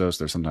first year or so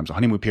there's sometimes a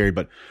honeymoon period.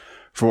 But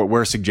for what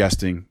we're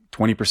suggesting,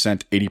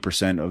 20%,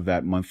 80% of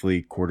that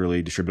monthly,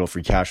 quarterly distributable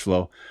free cash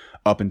flow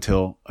up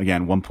until,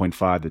 again,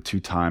 1.5 to 2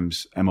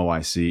 times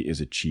MOIC is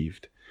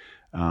achieved.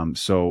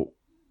 So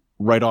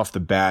right off the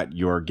bat,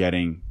 you're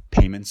getting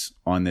payments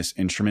on this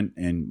instrument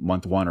in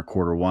month 1 or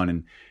quarter 1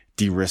 and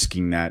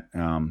de-risking that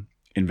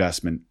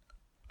investment,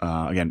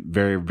 again,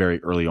 very,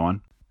 very early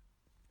on.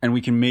 And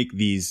we can make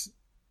these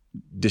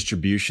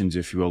distributions,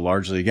 if you will,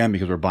 largely, again,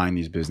 because we're buying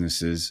these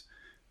businesses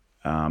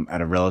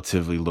at a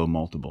relatively low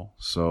multiple.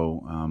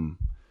 So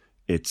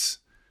it's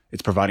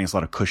providing us a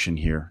lot of cushion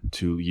here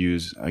to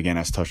use, again,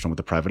 as touched on with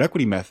the private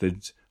equity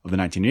methods of the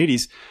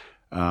 1980s,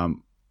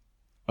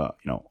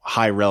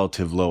 high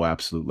relative, low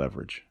absolute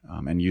leverage,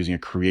 and using a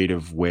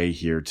creative way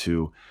here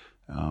to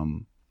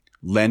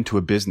lend to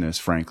a business,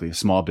 frankly,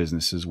 small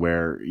businesses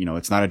where,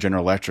 it's not a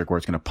General Electric where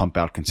it's going to pump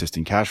out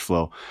consistent cash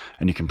flow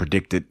and you can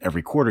predict it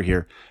every quarter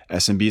here.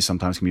 SMBs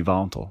sometimes can be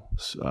volatile.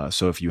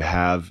 So if you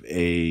have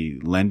a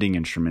lending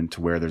instrument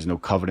to where there's no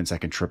covenants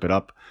that can trip it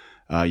up,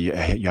 you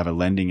have a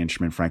lending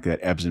instrument, frankly, that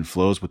ebbs and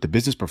flows with the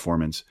business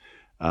performance.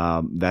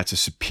 That's a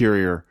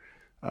superior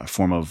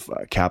form of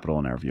capital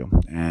in our view.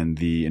 And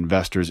the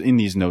investors in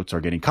these notes are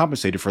getting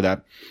compensated for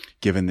that,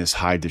 given this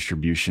high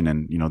distribution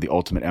and, the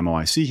ultimate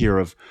MOIC here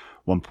of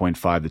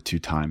 1.5 to 2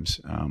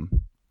 times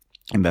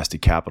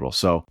invested capital.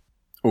 So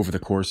over the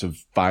course of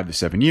 5 to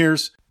 7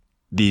 years,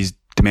 these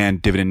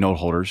demand dividend note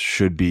holders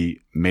should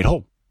be made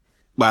whole.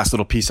 Last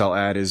little piece I'll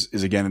add is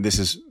again,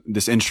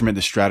 this instrument,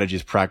 this strategy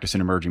is practiced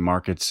in emerging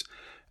markets,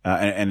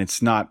 and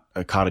it's not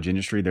a cottage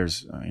industry.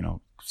 There's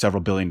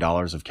several $1 billion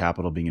of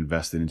capital being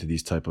invested into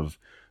these type of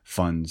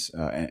funds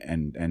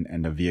and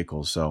the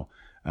vehicles. So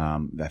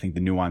I think the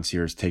nuance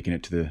here is taking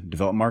it to the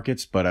developed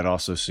markets, but I'd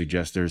also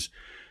suggest there's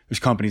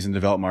companies in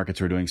developed markets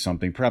who are doing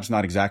something perhaps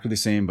not exactly the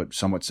same, but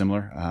somewhat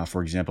similar.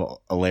 For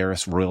example,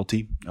 Alaris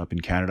Royalty up in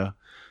Canada.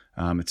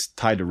 It's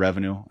tied to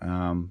revenue,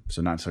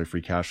 so not necessarily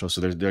free cash flow. So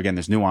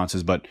there's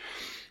nuances, but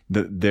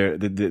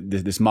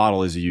this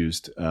model is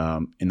used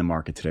in the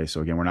market today.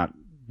 So again, we're not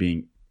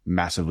being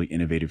massively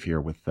innovative here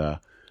with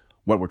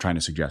what we're trying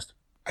to suggest.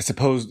 I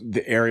suppose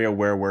the area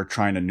where we're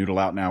trying to noodle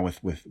out now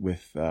with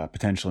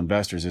potential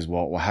investors is,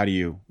 well, how do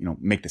you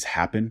make this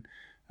happen?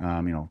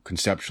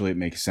 Conceptually it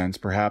makes sense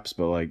perhaps,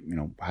 but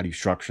how do you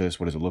structure this?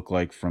 What does it look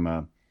like from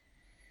a,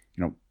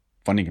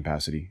 funding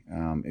capacity,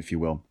 if you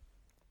will?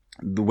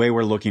 The way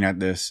we're looking at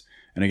this,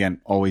 and again,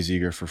 always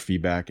eager for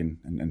feedback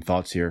and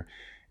thoughts here,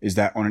 is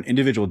that on an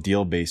individual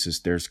deal basis,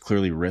 there's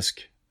clearly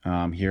risk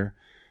here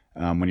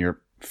when you're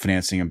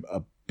financing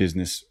a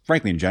business,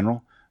 frankly, in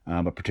general,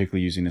 but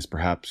particularly using this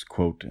perhaps,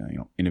 quote,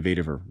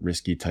 innovative or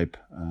risky type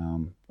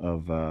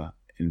of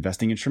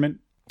investing instrument.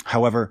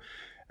 However,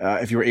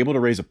 if you were able to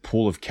raise a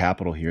pool of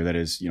capital here that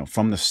is,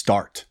 from the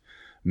start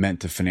meant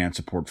to finance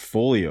a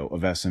portfolio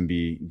of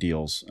SMB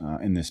deals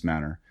in this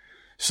manner,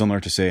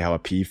 similar to, say, how a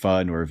PE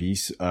fund or a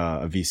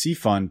VC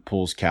fund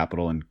pulls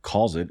capital and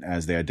calls it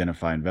as they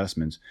identify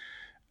investments,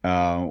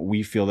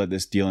 we feel that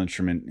this deal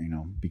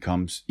instrument,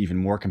 becomes even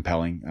more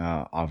compelling,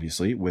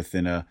 obviously,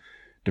 within a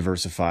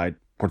diversified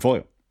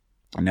portfolio.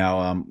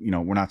 Now,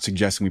 we're not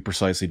suggesting we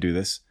precisely do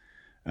this,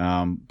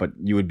 but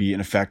you would be in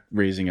effect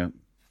raising a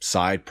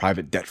side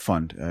private debt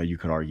fund, you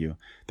could argue,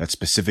 that's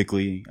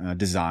specifically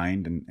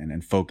designed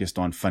and focused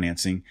on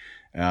financing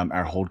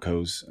our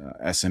holdco's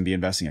SMB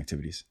investing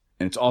activities.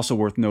 And it's also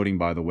worth noting,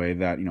 by the way,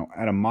 that,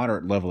 at a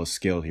moderate level of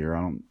scale here,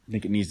 I don't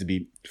think it needs to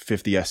be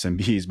 50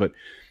 SMBs, but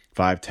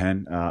 5,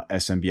 10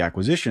 SMB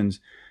acquisitions.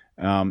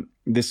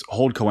 This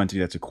holdco entity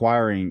that's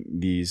acquiring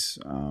these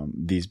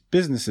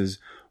businesses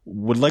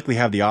would likely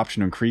have the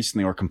option to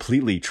increasingly or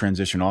completely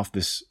transition off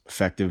this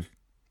effective,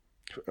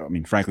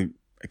 frankly,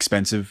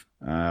 expensive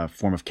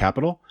form of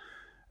capital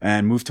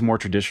and move to more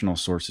traditional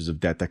sources of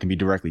debt that can be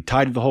directly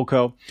tied to the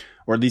holdco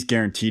or at least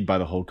guaranteed by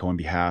the holdco on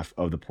behalf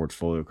of the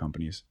portfolio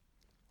companies.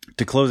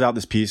 To close out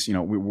this piece,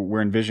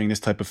 we're envisioning this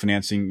type of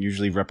financing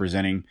usually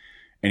representing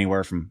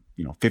anywhere from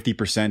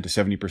 50% to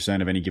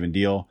 70% of any given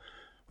deal,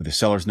 with a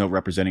seller's note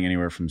representing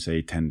anywhere from,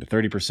 say, 10 to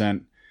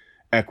 30%,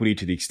 equity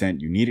to the extent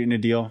you need it in a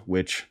deal,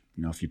 which,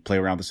 if you play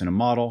around this in a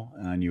model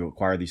and you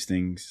acquire if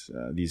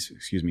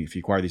you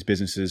acquire these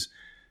businesses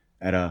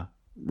at a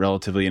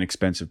relatively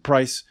inexpensive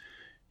price,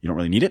 you don't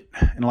really need it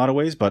in a lot of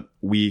ways, but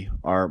we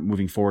are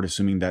moving forward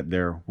assuming that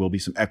there will be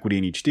some equity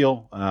in each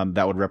deal.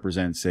 That would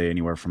represent, say,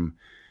 anywhere from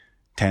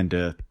 10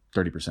 to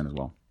 30% as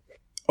well.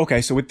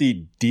 Okay, so with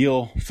the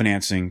deal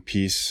financing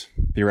piece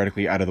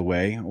theoretically out of the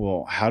way,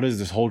 well, how does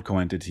this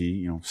holdco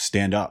entity,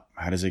 stand up?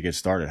 How does it get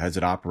started? How does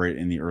it operate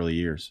in the early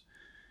years?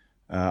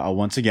 I'll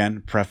once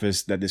again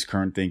preface that this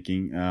current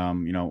thinking,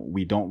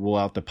 we don't rule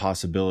out the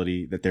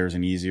possibility that there's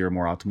an easier,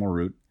 more optimal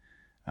route.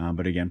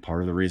 But again,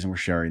 part of the reason we're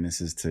sharing this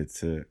is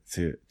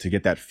to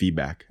get that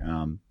feedback,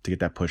 to get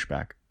that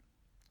pushback.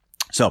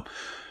 So,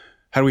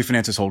 how do we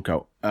finance this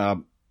holdco?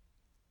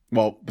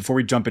 Well, before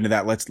we jump into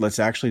that, let's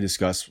actually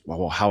discuss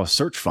how a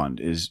search fund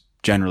is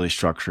generally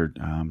structured,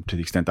 to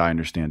the extent I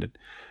understand it.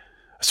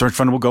 A search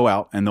fund will go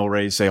out and they'll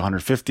raise, say,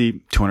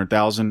 150,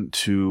 200,000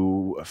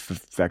 to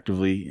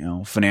effectively,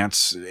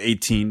 finance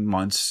 18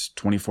 months,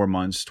 24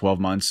 months, 12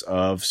 months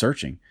of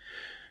searching.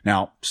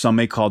 Now, some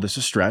may call this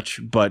a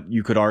stretch, but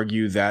you could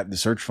argue that the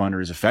search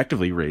funder is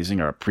effectively raising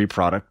a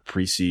pre-product,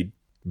 pre-seed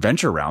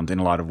venture round in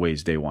a lot of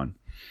ways day one.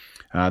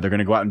 They're going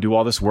to go out and do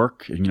all this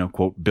work,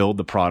 quote, build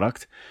the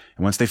product.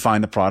 And once they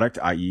find the product,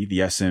 i.e. the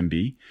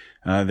SMB,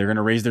 they're going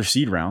to raise their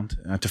seed round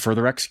to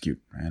further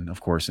execute. And of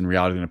course, in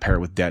reality, they're going to pair it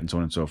with debt and so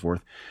on and so forth.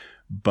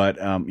 But,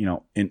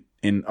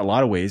 in a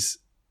lot of ways,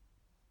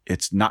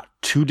 it's not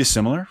too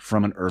dissimilar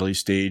from an early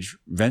stage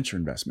venture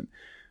investment.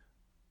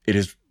 It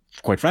is,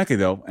 quite frankly,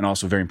 though, and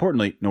also very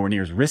importantly, nowhere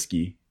near as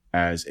risky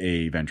as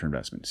a venture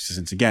investment.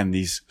 Since again,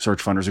 these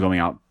search funders are going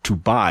out to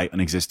buy an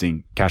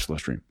existing cash flow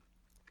stream.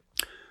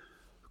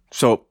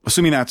 So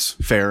assuming that's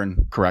fair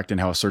and correct in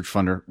how a search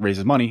funder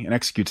raises money and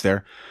executes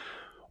there,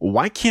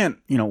 why can't,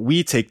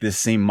 we take this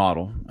same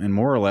model and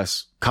more or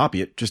less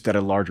copy it just at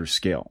a larger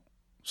scale?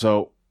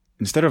 So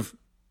instead of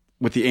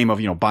with the aim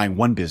of, buying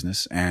one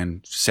business and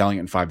selling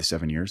it in 5 to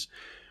 7 years,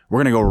 we're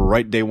going to go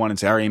right day one and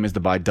say our aim is to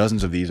buy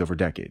dozens of these over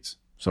decades.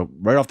 So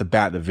right off the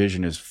bat, the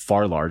vision is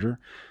far larger.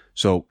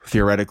 So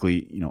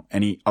theoretically,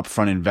 any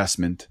upfront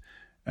investment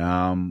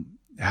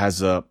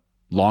has a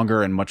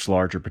longer and much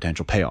larger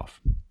potential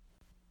payoff.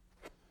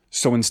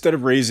 So instead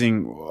of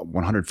raising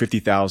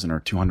 150,000 or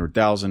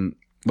 200,000,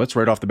 let's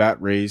right off the bat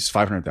raise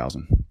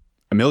 500,000,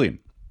 $1 million.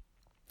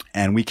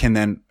 And we can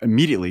then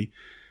immediately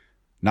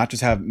not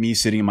just have me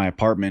sitting in my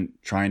apartment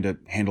trying to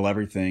handle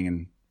everything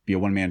and be a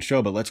one-man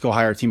show, but let's go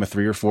hire a team of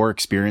 3 or 4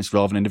 experienced,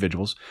 relevant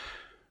individuals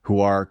who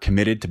are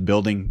committed to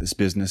building this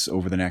business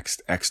over the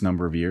next X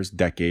number of years,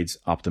 decades,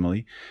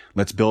 optimally.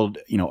 Let's build,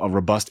 a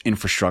robust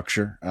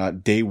infrastructure,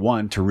 day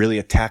one to really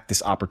attack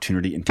this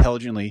opportunity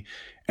intelligently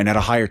and at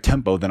a higher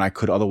tempo than I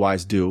could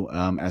otherwise do,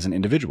 as an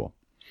individual.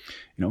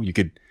 You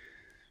could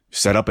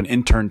set up an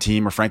intern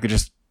team or frankly,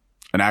 just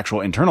an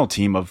actual internal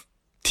team of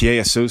TA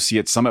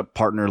associate summit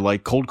partner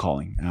like cold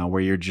calling,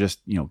 where you're just,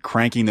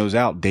 cranking those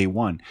out day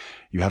one.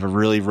 You have a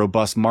really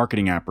robust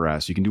marketing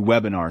apparatus. You can do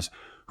webinars.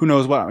 Who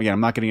knows what? Again,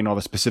 I'm not getting into all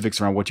the specifics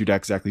around what you'd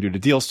exactly do to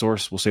deal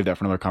source. We'll save that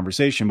for another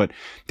conversation. But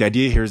the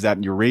idea here is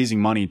that you're raising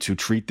money to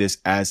treat this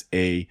as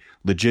a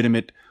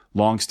legitimate,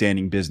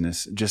 long-standing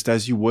business, just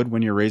as you would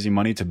when you're raising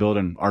money to build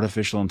an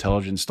artificial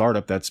intelligence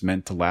startup that's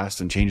meant to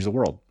last and change the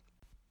world.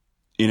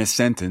 In a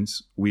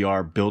sentence, we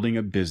are building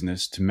a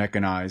business to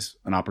mechanize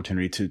an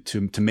opportunity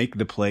to make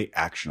the play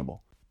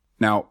actionable.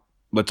 Now,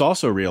 let's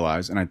also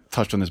realize, and I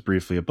touched on this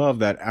briefly above,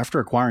 that after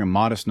acquiring a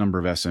modest number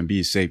of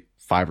SMBs, say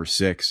 5 or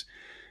 6,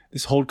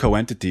 this holdco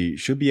entity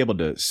should be able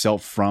to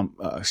self-fund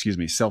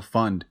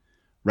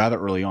rather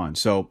early on.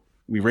 So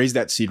we raise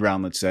that seed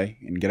round, let's say,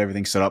 and get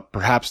everything set up.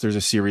 Perhaps there's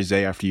a Series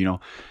A after, you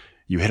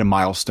hit a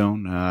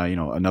milestone,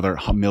 another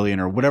 $1 million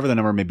or whatever the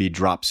number may be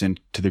drops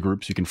into the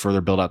group so you can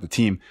further build out the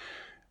team.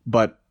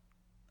 But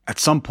at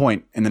some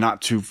point in the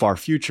not too far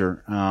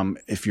future,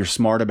 if you're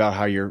smart about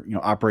how you're,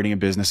 operating a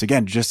business,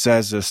 again, just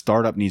as a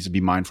startup needs to be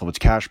mindful of its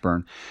cash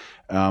burn,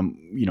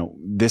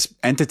 this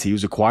entity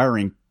was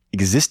acquiring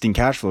existing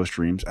cash flow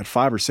streams at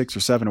 5 or 6 or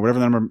 7 or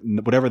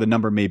whatever the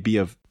number may be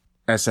of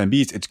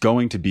SMBs, it's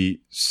going to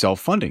be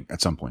self-funding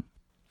at some point.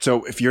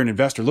 So if you're an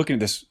investor looking at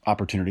this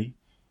opportunity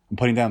and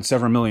putting down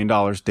several $1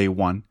 million day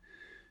one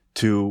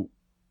to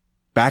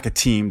back a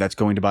team that's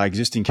going to buy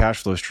existing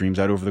cash flow streams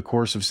out over the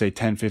course of, say,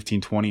 10,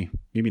 15, 20,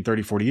 maybe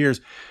 30, 40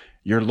 years,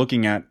 you're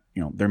looking at,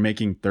 they're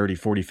making 30,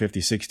 40,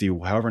 50, 60,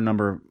 however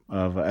number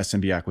of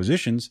SMB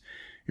acquisitions.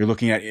 You're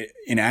looking at,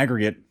 in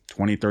aggregate,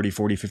 20, 30,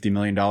 40, $50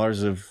 million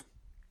of,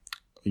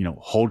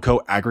 holdco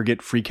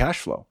aggregate free cash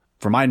flow.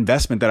 For my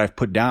investment that I've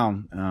put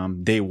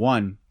down day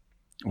one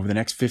over the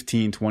next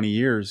 15, 20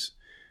 years,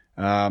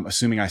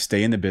 assuming I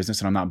stay in the business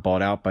and I'm not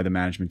bought out by the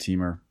management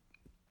team or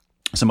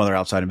some other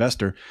outside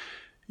investor,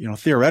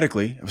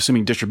 theoretically,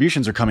 assuming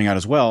distributions are coming out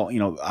as well,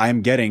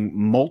 I'm getting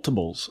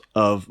multiples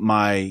of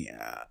my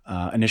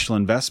initial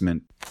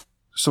investment.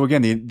 So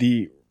again,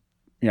 the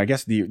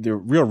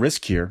real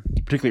risk here,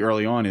 particularly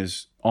early on,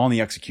 is on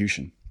the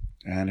execution.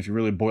 And if you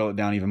really boil it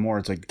down even more,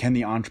 it's like, can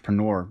the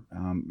entrepreneur,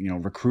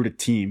 recruit a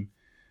team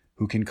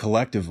who can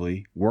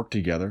collectively work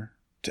together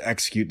to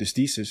execute this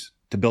thesis,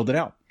 to build it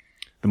out?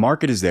 The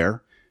market is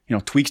there.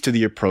 Tweaks to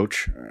the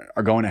approach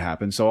are going to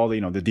happen. So all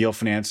the deal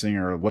financing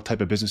or what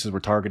type of businesses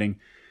we're targeting,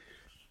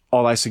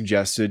 all I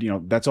suggested,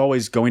 that's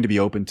always going to be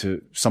open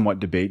to somewhat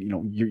debate.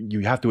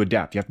 You have to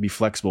adapt. You have to be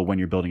flexible when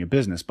you're building a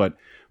business. But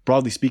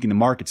broadly speaking, the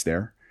market's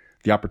there.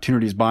 The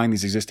opportunity is buying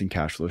these existing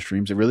cash flow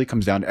streams. It really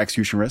comes down to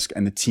execution risk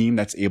and the team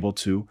that's able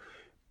to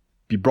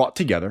be brought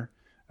together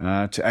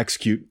to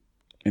execute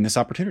in this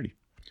opportunity.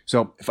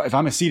 So if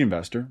I'm a seed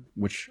investor,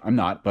 which I'm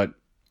not, and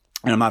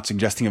I'm not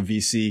suggesting a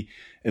VC,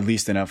 at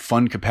least in a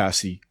fund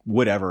capacity,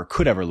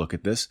 could ever look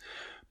at this.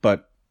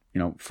 But,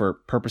 for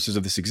purposes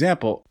of this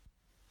example,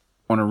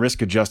 on a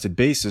risk adjusted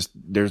basis,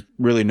 there's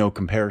really no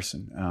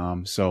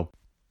comparison. So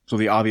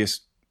the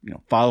obvious,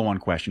 follow on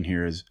question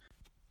here is,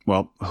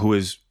 well, who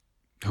is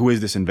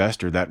this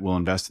investor that will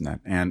invest in that?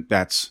 And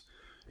that's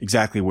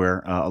exactly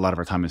where a lot of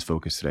our time is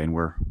focused today. And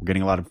we're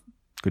getting a lot of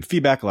good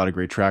feedback, a lot of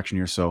great traction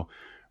here. So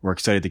we're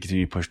excited to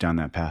continue to push down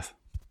that path.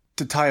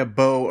 To tie a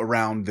bow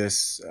around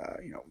this,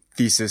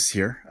 thesis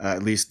here,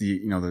 at least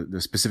the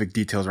specific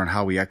details around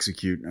how we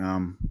execute,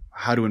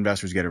 how do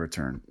investors get a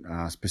return,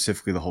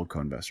 specifically the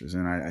holdco investors?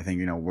 And I think,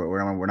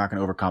 we're not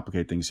going to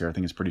overcomplicate things here. I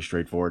think it's pretty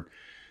straightforward.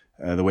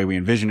 The way we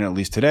envision it, at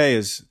least today,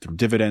 is through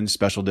dividends,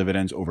 special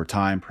dividends over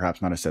time,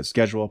 perhaps not a set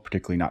schedule,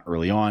 particularly not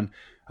early on,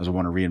 as we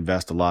want to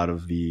reinvest a lot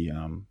of the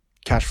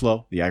cash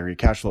flow, the aggregate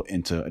cash flow,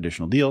 into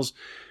additional deals.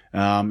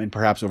 And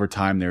perhaps over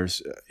time,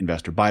 there's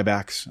investor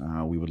buybacks.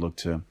 We would look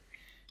to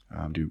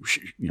do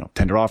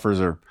tender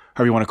offers or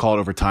however you want to call it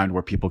over time,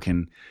 where people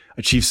can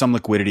achieve some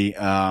liquidity,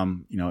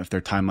 if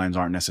their timelines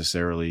aren't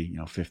necessarily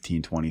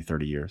 15, 20,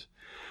 30 years.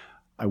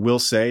 I will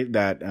say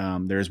that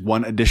there's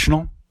one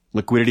additional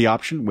liquidity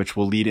option, which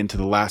will lead into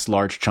the last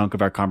large chunk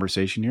of our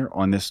conversation here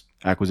on this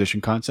acquisition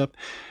concept.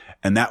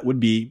 And that would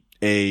be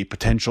a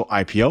potential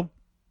IPO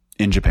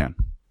in Japan.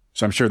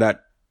 So I'm sure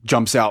that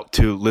jumps out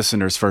to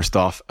listeners first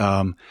off,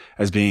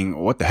 as being,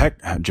 what the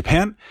heck,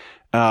 Japan?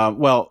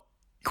 Well,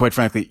 quite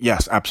frankly,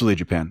 yes, absolutely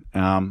Japan.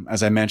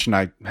 As I mentioned,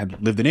 I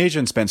had lived in Asia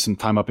and spent some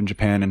time up in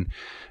Japan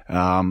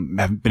and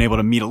have been able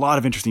to meet a lot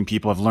of interesting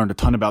people. I've learned a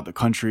ton about the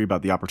country,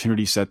 about the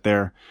opportunity set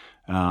there.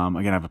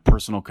 Again, I have a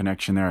personal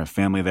connection there, I have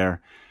family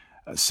there.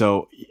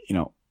 So,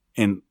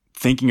 in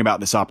thinking about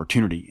this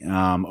opportunity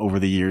over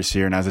the years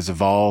here, and as it's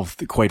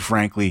evolved, quite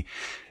frankly,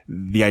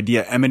 the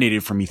idea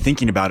emanated from me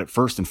thinking about it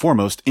first and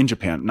foremost in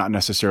Japan, not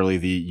necessarily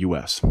the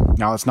U.S.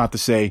 Now, that's not to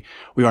say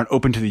we aren't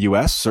open to the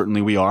U.S.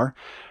 Certainly we are.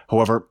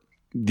 However,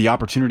 the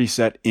opportunity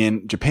set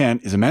in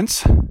Japan is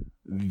immense.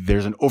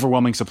 There's an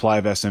overwhelming supply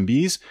of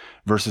SMBs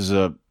versus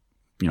a,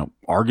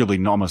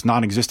 arguably almost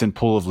non-existent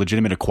pool of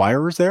legitimate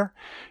acquirers there,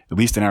 at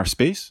least in our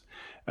space.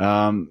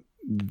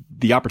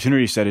 The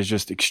opportunity set is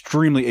just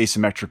extremely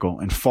asymmetrical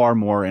and far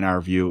more in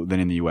our view than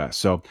in the U.S.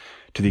 So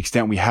to the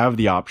extent we have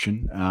the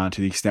option,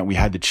 to the extent we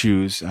had to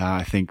choose,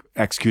 I think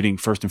executing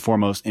first and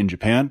foremost in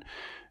Japan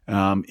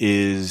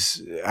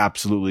is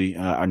absolutely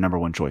our number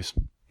one choice.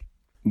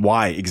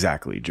 Why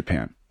exactly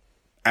Japan?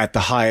 At the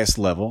highest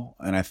level,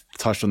 and I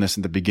touched on this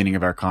in the beginning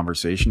of our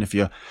conversation, if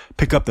you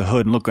pick up the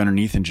hood and look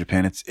underneath in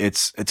Japan,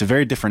 it's a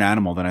very different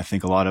animal than I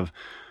think a lot of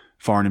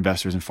foreign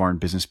investors and foreign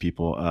business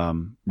people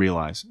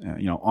realize.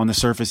 On the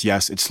surface,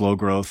 yes, it's slow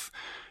growth.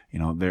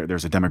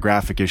 There's a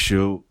demographic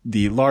issue.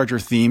 The larger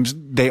themes,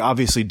 they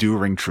obviously do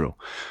ring true.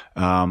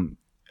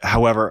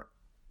 However,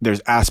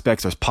 there's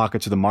pockets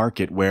of the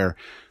market where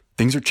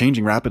things are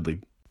changing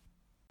rapidly.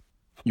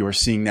 You're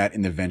seeing that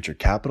in the venture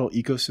capital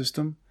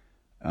ecosystem,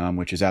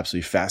 which is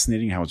absolutely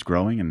fascinating how it's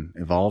growing and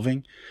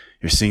evolving.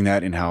 You're seeing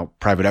that in how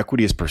private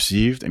equity is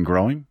perceived and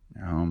growing.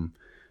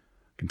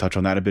 Can touch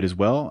on that a bit as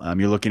well.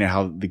 You're looking at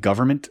how the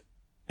government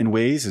in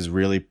ways is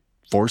really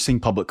forcing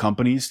public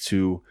companies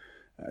to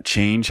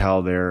change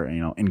how they're,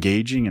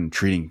 engaging and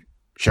treating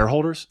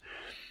shareholders.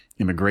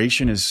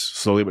 Immigration is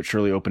slowly but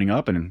surely opening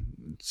up.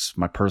 And it's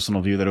my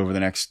personal view that over the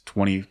next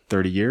 20,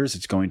 30 years,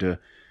 it's going to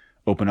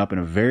open up in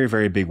a very,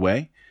 very big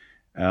way.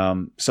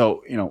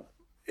 So,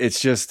 it's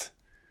just,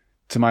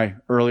 to my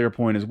earlier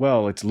point as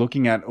well, it's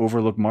looking at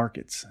overlooked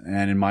markets.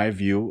 And in my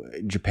view,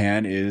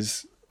 Japan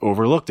is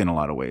overlooked in a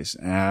lot of ways.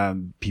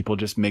 People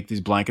just make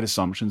these blanket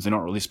assumptions. They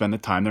don't really spend the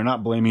time. They're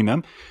not blaming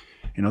them.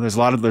 There's a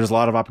lot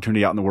of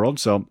opportunity out in the world.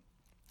 So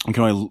you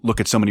can only look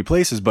at so many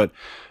places, but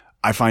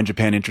I find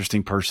Japan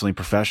interesting personally,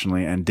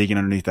 professionally, and digging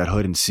underneath that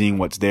hood and seeing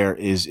what's there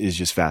is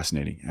just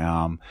fascinating.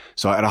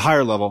 So at a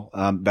higher level,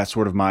 that's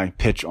sort of my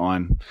pitch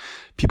on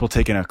people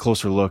taking a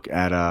closer look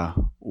at,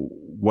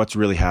 what's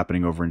really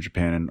happening over in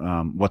Japan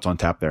and, what's on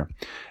tap there.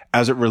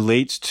 As it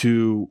relates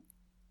to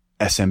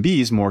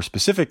SMBs more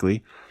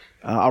specifically,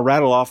 I'll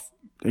rattle off,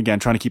 again,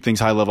 trying to keep things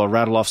high level. I'll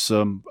rattle off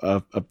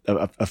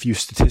a few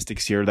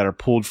statistics here that are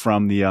pulled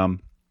from the,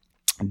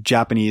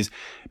 Japanese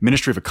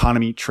Ministry of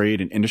Economy, Trade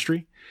and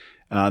Industry.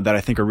 That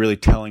I think are really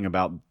telling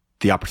about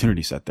the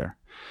opportunity set there.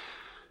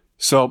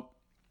 So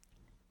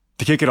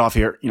to kick it off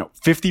here,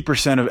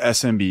 50% of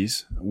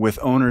SMBs with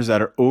owners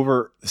that are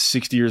over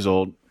 60 years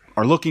old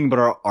are looking but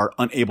are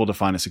unable to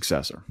find a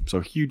successor. So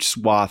a huge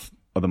swath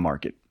of the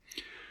market.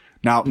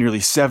 Now, nearly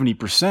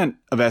 70%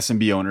 of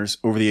SMB owners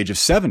over the age of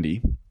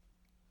 70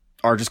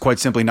 are just quite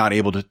simply not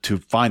able to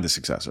find the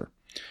successor.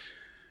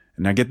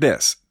 And now get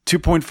this,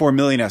 2.4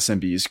 million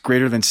SMBs,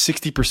 greater than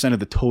 60% of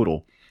the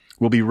total,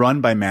 will be run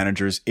by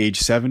managers age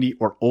 70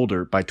 or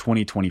older by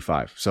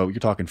 2025. So you're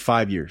talking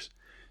 5 years.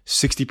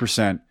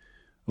 60%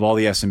 of all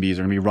the SMBs are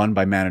going to be run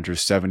by managers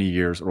 70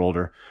 years or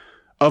older,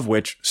 of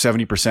which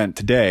 70%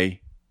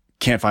 today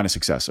can't find a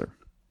successor.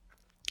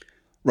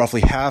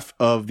 Roughly half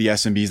of the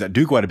SMBs that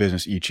do go out of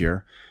business each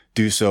year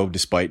do so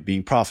despite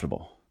being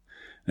profitable.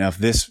 Now, if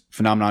this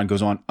phenomenon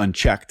goes on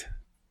unchecked,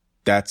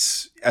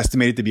 that's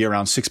estimated to be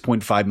around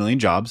 6.5 million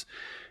jobs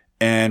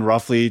and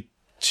roughly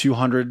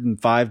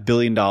 $205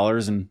 billion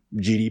in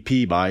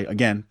GDP by,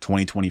 again,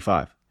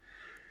 2025.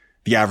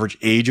 The average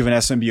age of an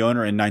SMB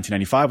owner in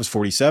 1995 was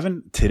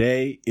 47.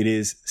 Today, it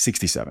is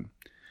 67.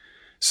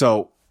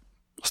 So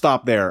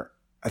stop there.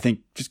 I think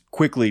just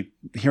quickly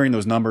hearing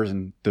those numbers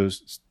and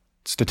those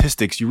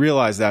statistics, you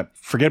realize that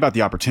forget about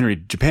the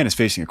opportunity. Japan is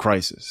facing a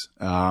crisis.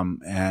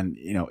 And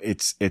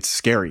it's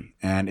scary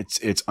and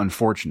it's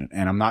unfortunate.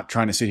 And I'm not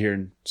trying to sit here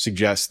and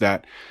suggest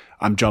that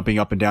I'm jumping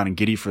up and down and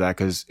giddy for that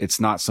because it's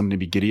not something to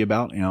be giddy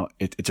about.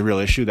 It's a real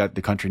issue that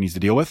the country needs to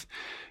deal with.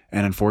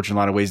 And unfortunately, in a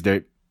lot of ways,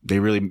 they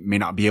really may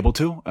not be able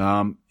to,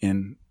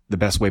 in the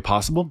best way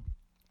possible.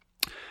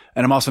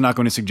 And I'm also not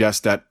going to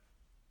suggest that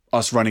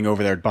us running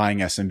over there buying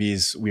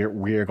SMBs,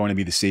 we are going to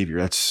be the savior.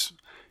 That's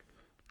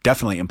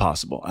definitely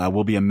impossible.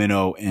 We'll be a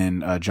minnow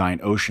in a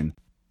giant ocean.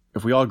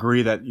 If we all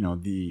agree that,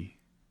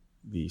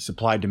 the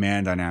supply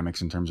demand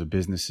dynamics in terms of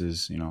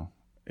businesses,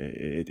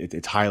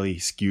 it's highly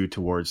skewed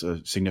towards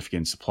a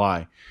significant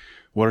supply.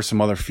 What are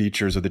some other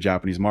features of the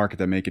Japanese market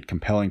that make it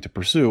compelling to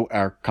pursue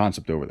our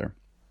concept over there?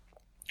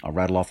 I'll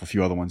rattle off a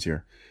few other ones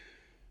here.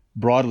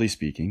 Broadly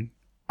speaking,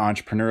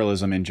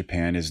 entrepreneurialism in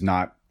Japan is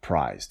not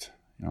prized.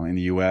 In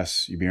the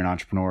US, you be an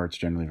entrepreneur, it's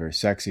generally very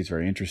sexy, it's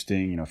very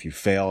interesting. If you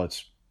fail,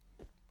 it's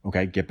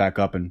okay, get back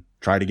up and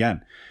try it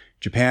again.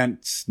 Japan,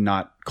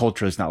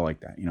 culture is not like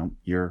that.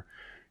 You're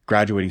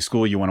graduating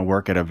school, you want to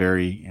work at a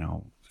very,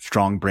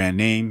 strong brand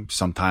name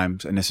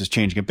sometimes, and this is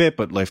changing a bit,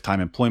 but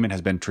lifetime employment has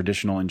been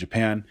traditional in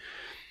Japan.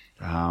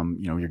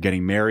 You're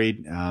getting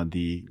married,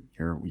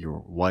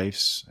 your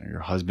wife's, your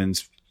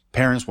husband's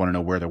parents want to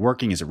know where they're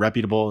working. Is it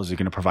reputable? Is it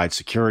going to provide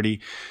security?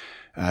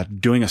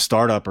 Doing a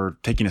startup or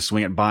taking a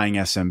swing at buying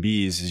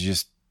SMBs is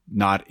just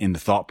not in the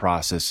thought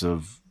process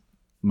of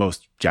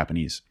most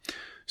Japanese.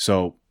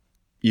 So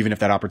even if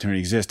that opportunity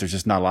exists, there's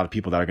just not a lot of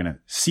people that are going to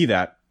see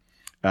that,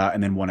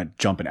 and then want to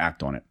jump and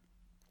act on it.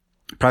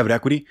 Private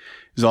equity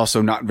is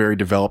also not very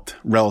developed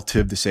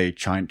relative to, say,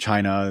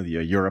 China,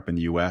 Europe, and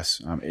the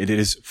US. It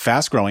is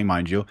fast growing,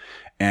 mind you,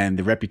 and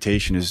the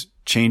reputation is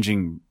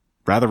changing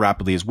rather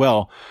rapidly as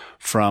well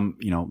from,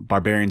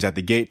 barbarians at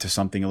the gate to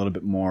something a little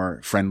bit more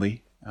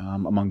friendly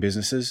among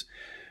businesses.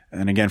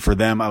 And again, for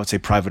them, I would say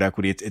private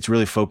equity, it's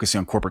really focusing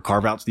on corporate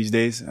carve-outs these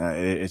days.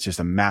 It's just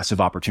a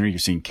massive opportunity. You're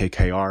seeing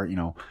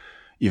KKR,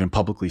 even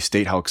publicly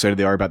state how excited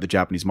they are about the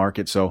Japanese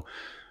market. So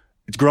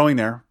it's growing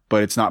there,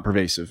 but it's not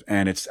pervasive,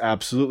 and it's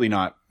absolutely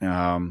not,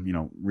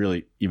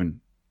 really even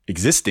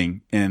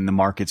existing in the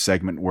market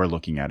segment we're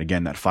looking at.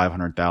 Again, that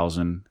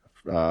 500,000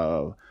 to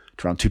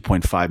around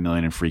 2.5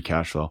 million in free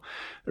cash flow.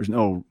 There's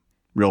no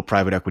real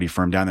private equity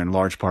firm down there, in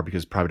large part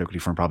because private equity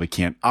firm probably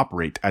can't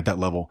operate at that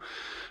level.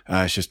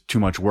 It's just too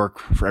much work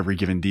for every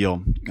given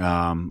deal,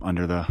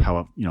 under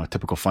how a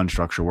typical fund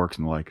structure works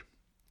and the like.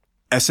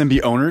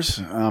 SMB owners,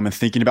 and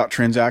thinking about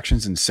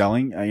transactions and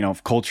selling,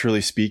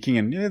 culturally speaking,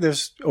 and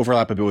there's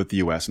overlap a bit with the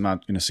US. I'm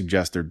not going to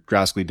suggest they're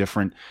drastically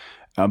different,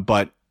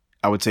 but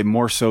I would say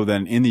more so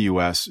than in the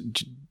US,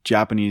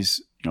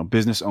 Japanese,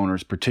 business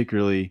owners,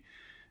 particularly,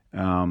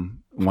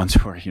 ones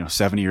who are,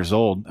 70 years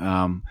old,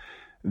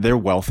 they're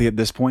wealthy at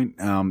this point.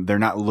 They're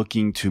not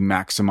looking to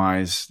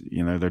maximize,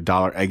 their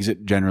dollar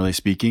exit, generally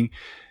speaking.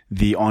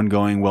 the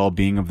ongoing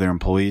well-being of their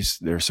employees,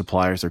 their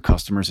suppliers, their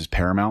customers is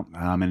paramount.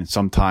 And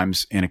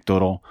sometimes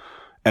anecdotal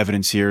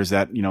evidence here is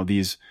that,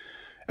 these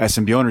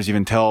SMB owners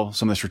even tell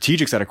some of the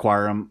strategics that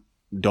acquire them,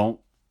 don't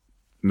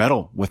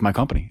meddle with my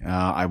company.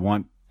 I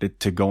want it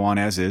to go on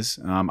as is.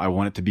 I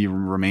want it to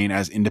remain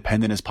as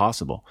independent as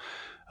possible.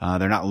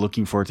 They're not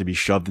looking for it to be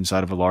shoved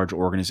inside of a large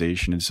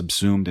organization and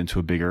subsumed into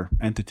a bigger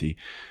entity,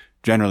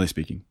 generally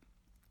speaking,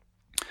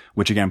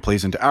 which again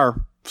plays into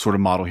our sort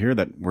of model here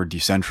that we're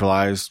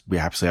decentralized. We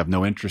absolutely have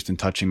no interest in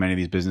touching many of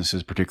these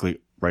businesses, particularly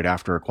right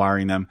after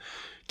acquiring them.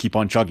 Keep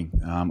on chugging.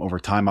 Over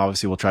time,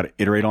 obviously, we'll try to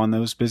iterate on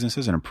those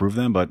businesses and improve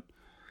them. But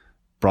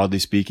broadly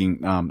speaking,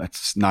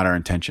 that's not our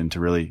intention to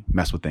really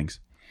mess with things.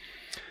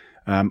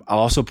 I'll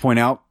also point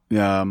out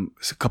a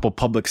couple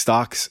public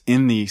stocks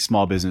in the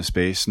small business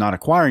space, not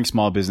acquiring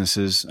small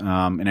businesses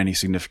in any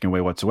significant way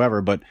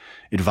whatsoever, but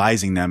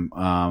advising them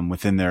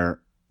within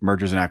their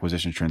mergers and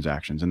acquisitions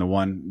transactions. And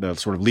the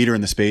sort of leader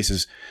in the space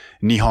is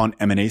Nihon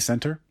M&A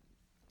Center.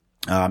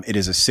 It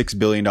is a $6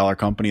 billion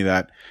company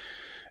that,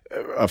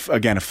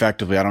 again,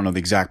 effectively, I don't know the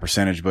exact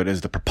percentage, but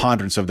as the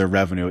preponderance of their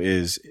revenue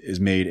is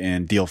made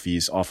in deal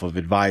fees off of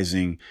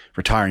advising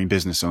retiring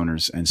business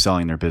owners and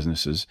selling their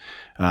businesses,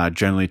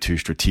 generally to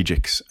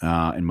strategics,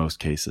 in most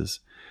cases.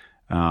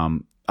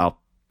 I'll,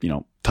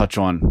 touch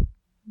on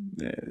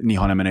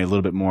Nihon M&A a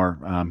little bit more,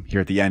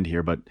 here at the end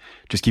here, but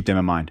just keep them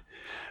in mind.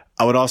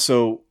 I would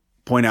also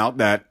point out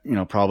that,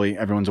 probably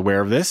everyone's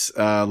aware of this,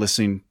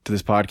 listening to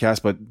this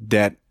podcast, but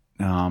debt,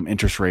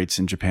 interest rates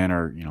in Japan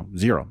are,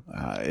 zero.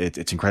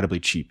 It's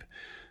incredibly cheap.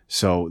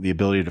 So the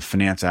ability to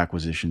finance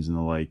acquisitions and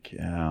the like,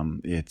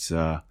 if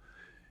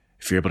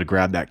you're able to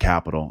grab that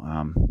capital,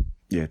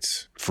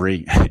 it's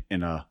free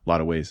in a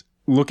lot of ways.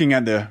 Looking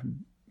at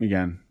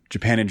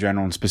Japan in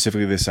general and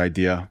specifically this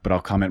idea, but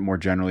I'll comment more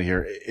generally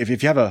here.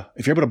 If you're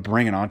able to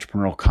bring an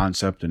entrepreneurial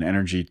concept and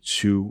energy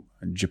to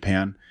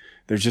Japan,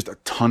 there's just a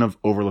ton of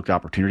overlooked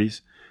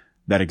opportunities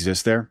that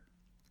exist there.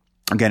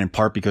 Again, in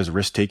part because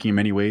risk taking in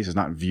many ways is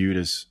not viewed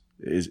as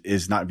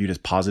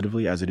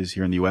positively as it is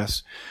here in the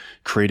US.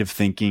 Creative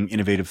thinking,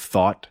 innovative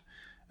thought,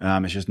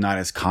 is just not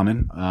as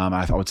common.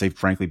 I would say,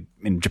 frankly,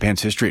 in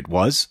Japan's history, it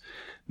was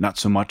not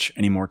so much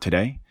anymore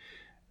today.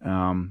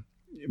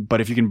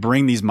 But if you can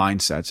bring these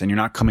mindsets and you're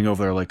not coming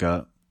over there like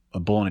a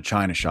bull in a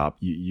china shop,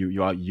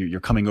 you're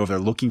coming over there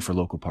looking for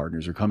local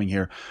partners. You're coming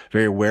here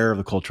very aware of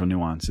the cultural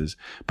nuances,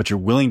 but you're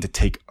willing to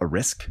take a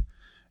risk.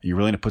 You're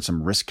willing to put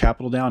some risk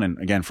capital down. And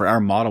again, for our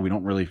model, we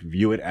don't really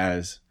view it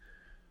as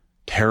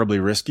terribly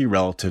risky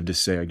relative to,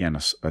 say, again,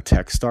 a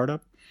tech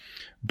startup.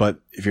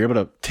 But if you're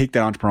able to take that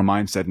entrepreneurial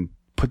mindset and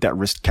put that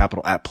risk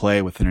capital at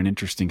play within an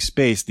interesting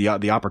space, the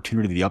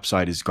opportunity, the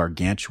upside is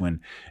gargantuan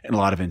in a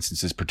lot of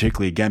instances,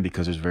 particularly, again,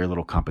 because there's very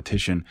little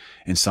competition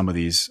in some of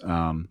these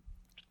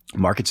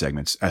market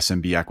segments,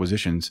 SMB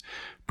acquisitions,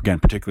 again,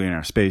 particularly in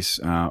our space,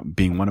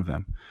 being one of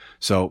them.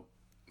 So,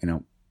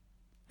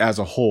 as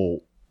a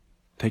whole,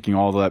 taking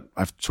all that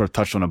I've sort of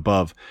touched on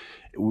above,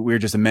 we're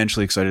just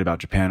immensely excited about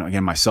Japan.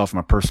 Again, myself, from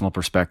a personal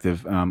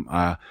perspective,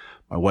 my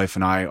wife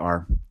and I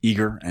are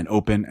eager and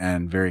open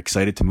and very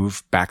excited to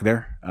move back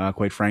there,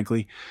 quite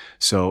frankly.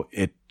 So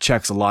it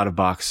checks a lot of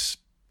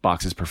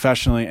boxes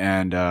professionally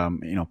and,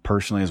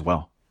 personally as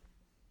well.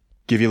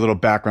 Give you a little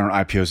background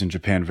on IPOs in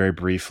Japan very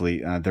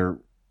briefly. They're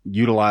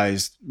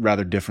utilized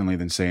rather differently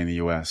than, say, in the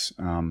US.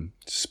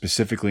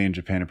 Specifically in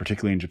Japan, and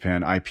particularly in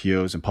Japan,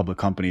 IPOs and public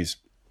companies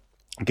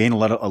gain a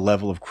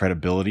level of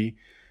credibility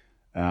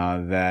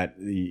that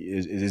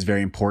is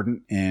very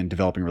important in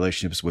developing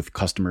relationships with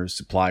customers,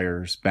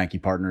 suppliers,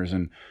 banking partners,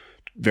 and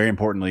very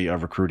importantly,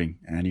 recruiting.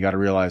 And you got to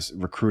realize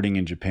recruiting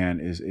in Japan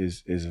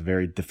is a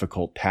very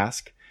difficult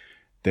task.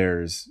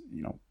 There's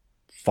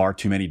far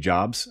too many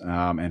jobs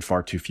and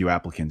far too few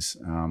applicants,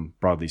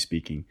 broadly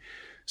speaking.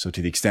 So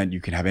to the extent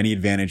you can have any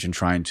advantage in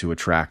trying to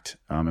attract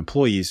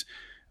employees,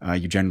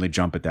 you generally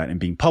jump at that. And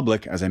being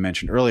public, as I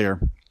mentioned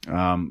earlier,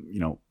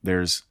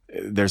 there's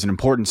an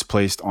importance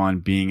placed on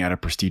being at a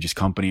prestigious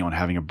company, on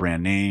having a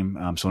brand name,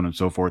 so on and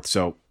so forth.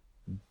 So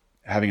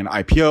having an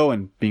IPO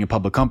and being a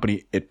public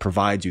company, it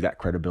provides you that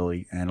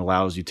credibility and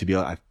allows you to be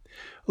a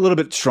little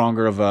bit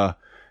stronger of a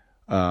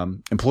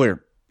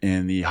employer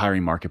in the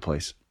hiring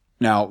marketplace.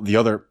 Now, the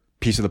other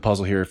piece of the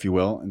puzzle here, if you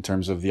will, in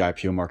terms of the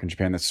IPO market in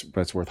Japan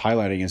that's worth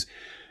highlighting is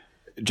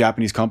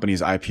Japanese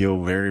companies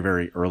IPO very,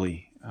 very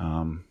early.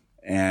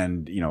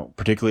 And,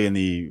 particularly in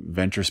the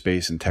venture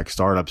space and tech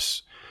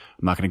startups,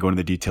 I'm not going to go into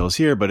the details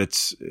here, but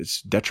it's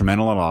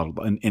detrimental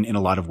in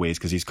a lot of ways,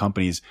 because these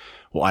companies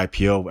will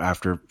IPO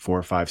after 4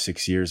 or 5,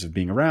 6 years of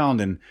being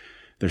around, and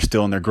they're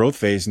still in their growth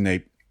phase, and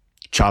they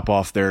chop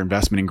off their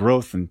investment in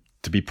growth and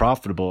to be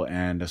profitable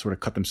and sort of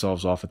cut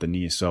themselves off at the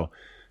knees. So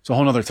it's a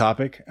whole nother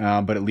topic,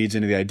 but it leads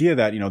into the idea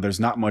that, there's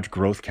not much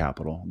growth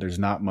capital. There's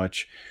not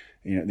much,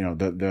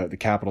 the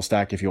capital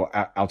stack, if you will,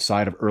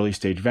 outside of early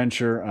stage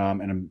venture,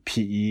 and a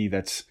PE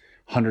that's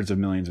hundreds of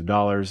millions of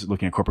dollars.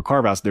 Looking at corporate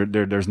carve-outs,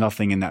 there's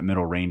nothing in that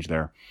middle range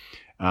there,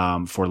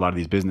 for a lot of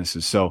these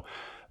businesses. So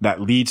that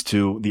leads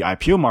to the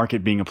IPO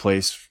market being a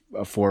place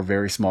for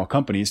very small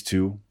companies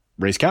to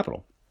raise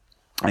capital.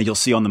 You'll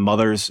see on the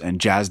Mothers and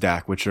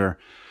JASDAQ, which are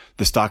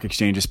the stock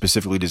exchanges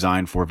specifically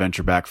designed for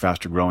venture-backed,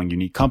 faster-growing,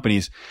 unique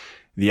companies,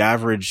 the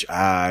average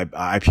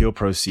IPO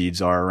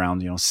proceeds are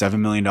around $7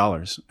 million.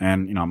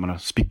 And I'm going to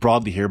speak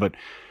broadly here, but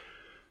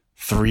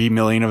 $3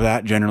 million of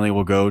that generally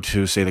will go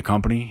to, say, the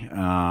company.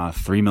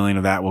 $3 million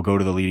of that will go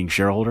to the leading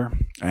shareholder,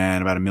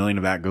 and about $1 million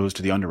of that goes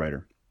to the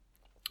underwriter.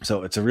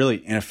 So it's a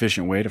really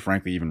inefficient way to,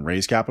 frankly, even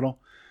raise capital.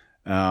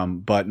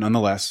 But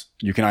nonetheless,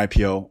 you can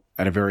IPO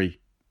at a very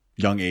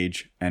young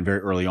age and very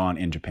early on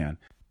in Japan.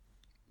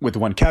 With the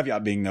one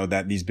caveat being, though,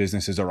 that these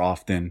businesses are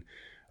often,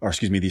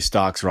 these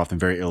stocks are often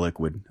very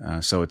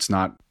illiquid. So it's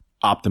not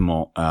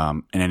optimal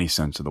in any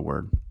sense of the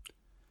word.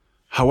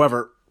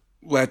 However,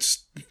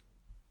 let's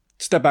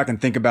step back and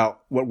think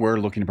about what we're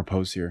looking to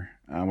propose here.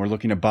 We're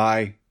looking to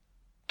buy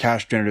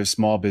cash generative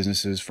small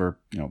businesses for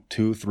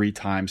 2-3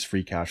 times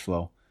free cash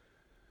flow.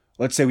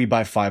 Let's say we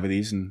buy 5 of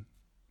these and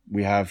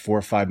we have $4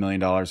 or $5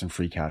 million in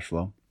free cash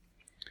flow.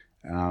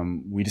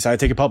 We decide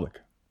to take it public.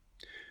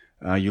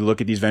 You look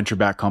at these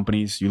venture-backed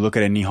companies. You look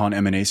at a Nihon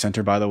M&A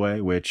Center, by the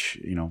way,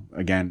 which,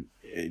 again,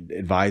 it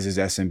advises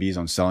SMBs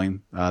on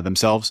selling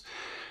themselves.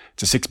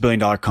 It's a $6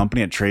 billion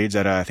company. It trades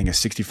at, I think, a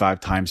 65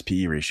 times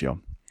PE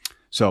ratio.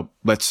 So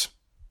let's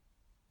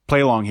play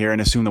along here and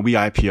assume that we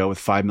IPO with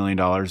 $5 million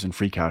in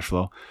free cash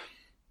flow.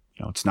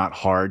 It's not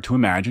hard to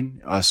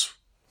imagine us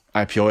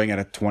IPOing at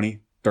a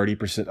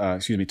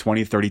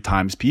 20-30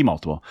 times PE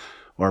multiple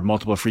or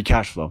multiple of free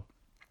cash flow.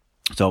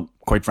 So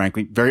quite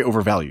frankly, very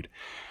overvalued.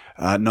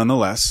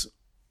 Nonetheless,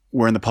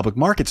 we're in the public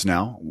markets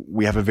now.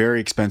 We have a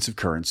very expensive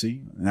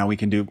currency. Now we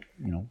can do,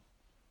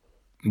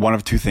 one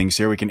of two things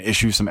here. We can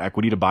issue some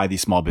equity to buy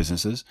these small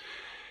businesses,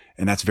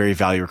 and that's very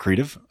value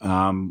accretive.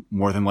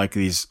 More than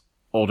likely, these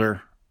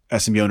older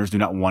SMB owners do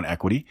not want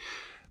equity.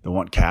 They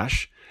want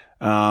cash.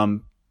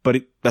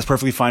 But that's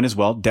perfectly fine as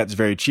well. Debt's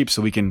very cheap,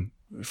 so we can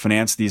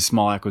finance these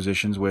small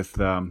acquisitions with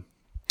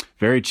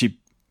very cheap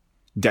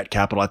debt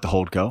capital at the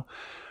holdco.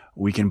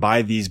 We can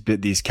buy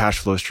these cash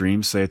flow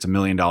streams. Say it's $1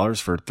 million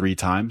for 3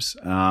 times.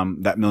 That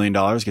 $1 million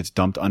gets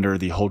dumped under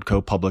the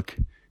holdco public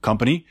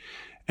company,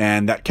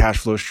 and that cash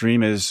flow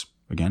stream is,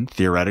 again,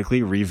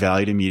 theoretically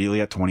revalued immediately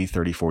at 20,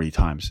 30, 40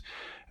 times.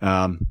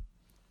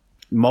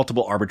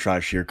 Multiple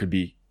arbitrage here could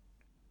be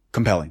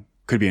compelling,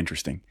 could be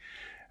interesting.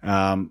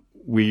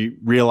 We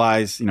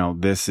realize,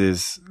 this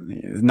is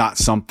not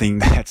something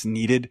that's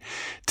needed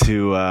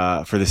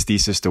for this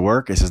thesis to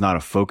work. This is not a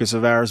focus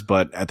of ours,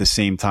 but at the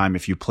same time,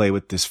 if you play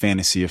with this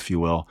fantasy, if you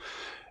will,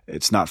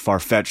 it's not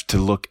far-fetched to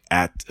look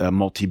at a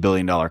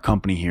multi-billion-dollar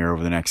company here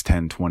over the next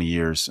 10, 20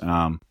 years,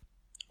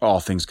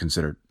 all things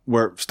considered.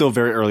 We're still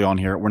very early on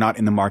here. We're not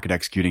in the market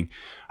executing.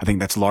 I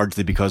think that's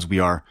largely because we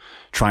are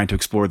trying to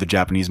explore the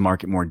Japanese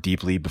market more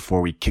deeply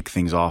before we kick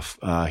things off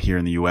here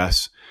in the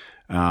U.S.,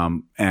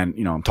 I'm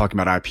talking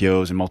about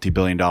IPOs and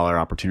multi-billion-dollar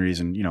opportunities.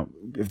 And,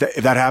 if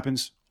that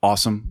happens,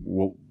 awesome.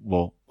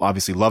 We'll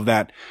obviously love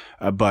that.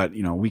 But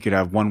we could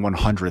have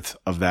 1/100th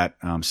of that,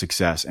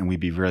 success, and we'd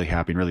be really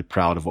happy and really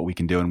proud of what we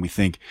can do. And we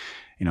think,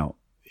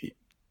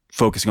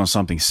 focusing on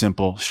something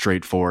simple,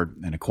 straightforward,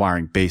 and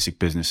acquiring basic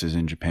businesses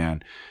in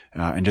Japan,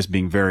 and just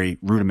being very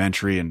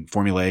rudimentary and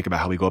formulaic about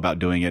how we go about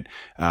doing it,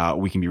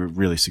 we can be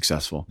really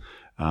successful.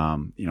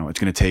 It's going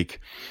to take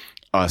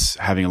us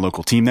having a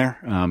local team there,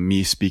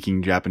 me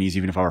speaking Japanese,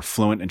 even if I were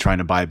fluent and trying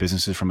to buy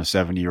businesses from a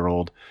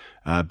 70-year-old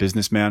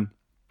businessman.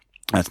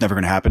 That's never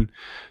going to happen.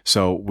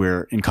 So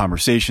we're in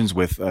conversations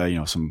with,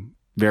 some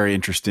very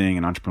interesting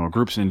and entrepreneurial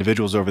groups and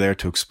individuals over there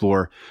to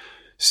explore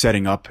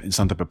setting up in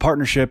some type of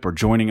partnership or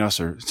joining us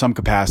or some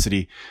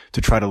capacity to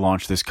try to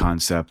launch this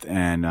concept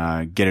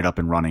and get it up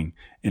and running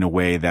in a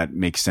way that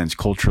makes sense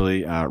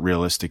culturally,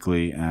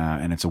 realistically,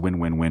 and it's a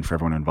win-win-win for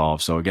everyone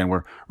involved. So again,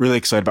 we're really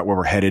excited about where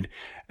we're headed,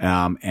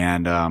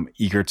 and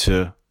eager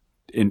to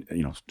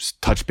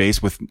touch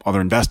base with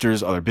other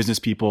investors, other business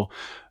people,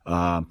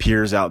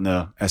 peers out in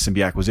the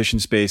SMB acquisition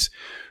space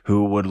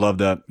who would love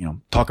to,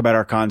 talk about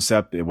our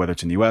concept, whether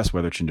it's in the US,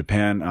 whether it's in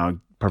Japan,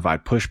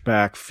 provide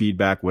pushback,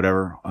 feedback,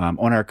 whatever,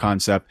 on our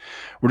concept.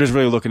 We're just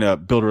really looking to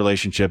build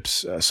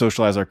relationships,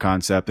 socialize our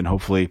concept, and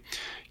hopefully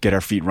get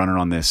our feet running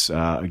on this,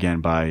 again,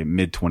 by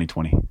mid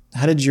 2020.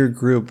 How did your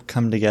group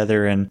come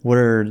together, and what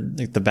are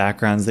the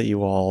backgrounds that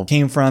you all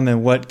came from,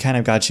 and what kind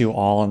of got you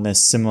all on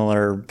this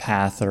similar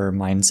path or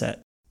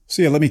mindset?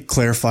 So let me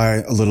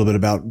clarify a little bit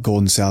about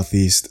Golden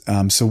Southeast.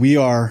 So we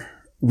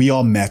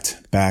all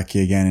met back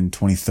again in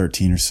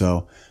 2013 or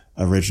so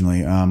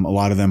originally. A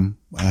lot of them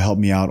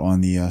helped me out on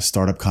the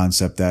startup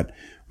concept that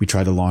we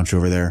tried to launch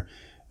over there.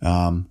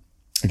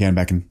 Again,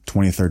 back in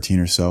 2013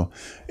 or so.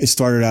 It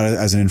started out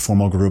as an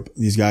informal group.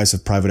 These guys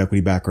have private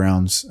equity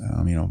backgrounds,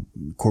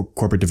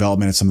 corporate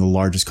development at some of the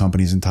largest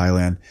companies in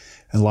Thailand.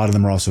 And a lot of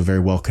them are also very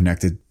well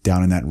connected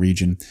down in that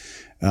region.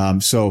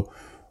 So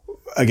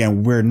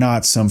again, we're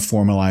not some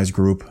formalized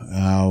group.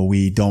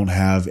 We don't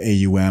have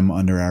AUM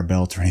under our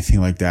belt or anything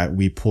like that.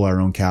 We pull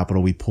our own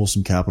capital. We pull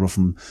some capital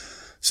from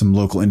some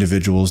local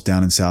individuals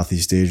down in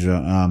Southeast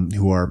Asia,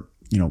 who are,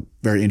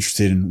 very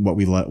interested in what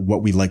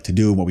we like to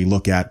do, what we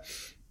look at.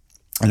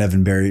 and have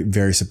been very,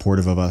 very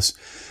supportive of us.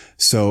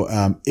 So,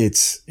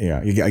 it's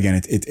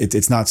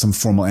not some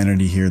formal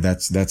entity here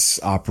that's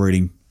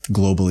operating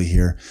globally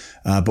here.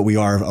 But we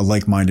are a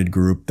like-minded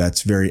group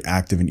that's very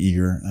active and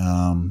eager,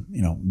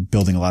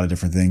 building a lot of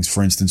different things.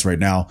 For instance, right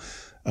now,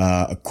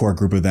 a core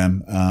group of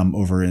them,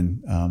 over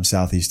in,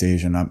 Southeast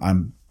Asia, and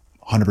I'm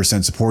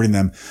 100% supporting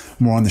them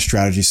more on the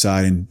strategy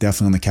side and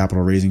definitely on the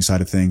capital raising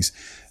side of things.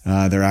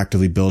 They're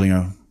actively building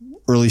a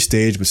early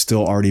stage, but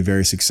still already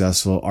very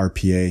successful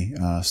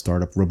RPA,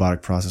 startup,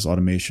 robotic process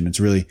automation. It's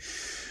really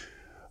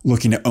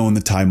looking to own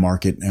the Thai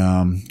market,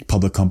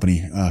 public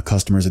company,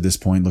 customers at this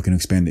point, looking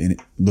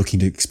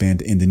to expand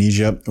to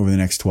Indonesia over the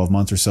next 12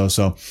 months or so.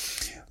 So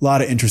a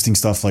lot of interesting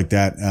stuff like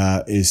that,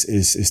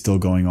 is still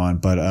going on.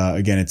 But,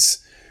 again,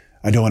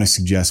 I don't want to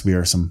suggest we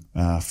are some,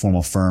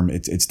 formal firm.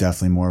 It's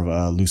definitely more of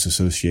a loose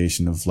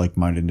association of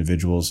like-minded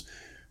individuals.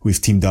 We've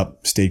teamed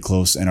up, stayed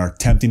close, and are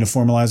attempting to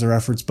formalize our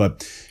efforts.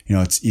 But,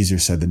 it's easier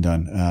said than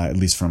done, at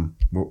least from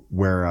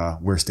where,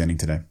 we're standing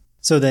today.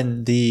 So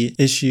then the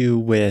issue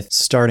with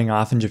starting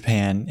off in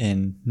Japan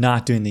and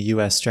not doing the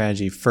US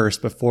strategy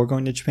first before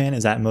going to Japan,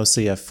 is that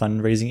mostly a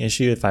fundraising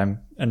issue, if I'm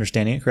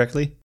understanding it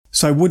correctly?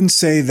 So I wouldn't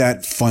say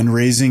that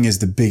fundraising is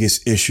the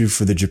biggest issue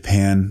for the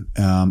Japan,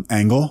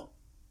 angle.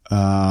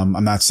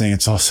 I'm not saying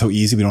it's all so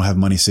easy. We don't have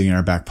money sitting in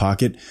our back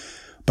pocket,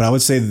 but I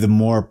would say the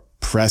more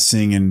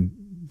pressing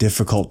and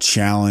difficult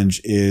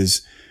challenge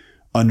is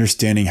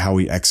understanding how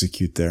we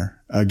execute there.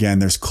 Again,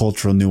 there's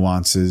cultural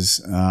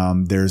nuances.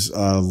 There's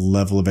a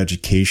level of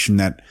education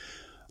that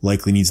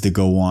likely needs to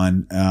go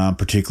on,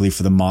 particularly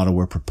for the model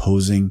we're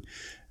proposing.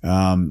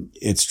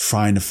 It's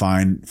trying to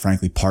find,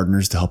 frankly,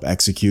 partners to help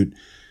execute.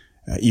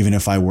 Even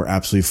if I were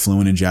absolutely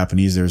fluent in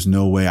Japanese, there's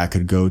no way I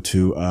could go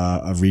to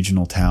a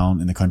regional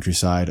town in the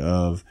countryside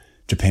of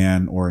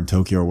Japan or in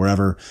Tokyo or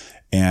wherever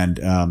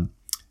and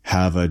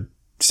have a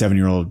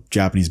 7-year-old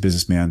Japanese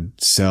businessman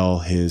sell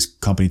his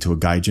company to a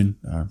gaijin,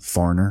 a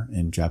foreigner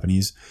in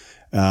Japanese.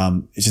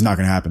 It's just not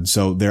going to happen.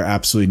 So there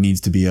absolutely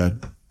needs to be a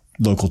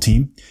local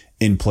team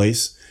in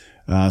place.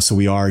 So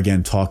we are,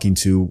 again, talking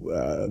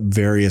to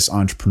various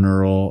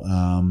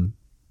entrepreneurial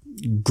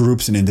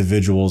groups and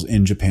individuals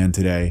in Japan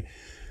today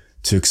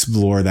to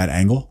explore that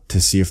angle,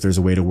 to see if there's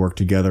a way to work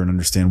together and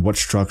understand what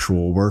structure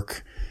will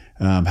work.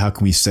 How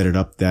can we set it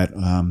up that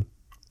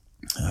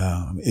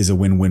is a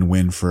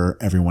win-win-win for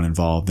everyone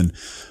involved? And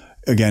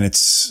again,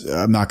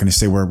 I'm not going to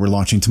say we're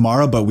launching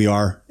tomorrow, but we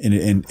are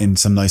in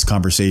some nice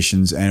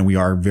conversations, and we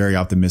are very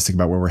optimistic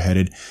about where we're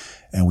headed.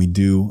 And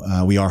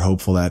we are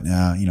hopeful that,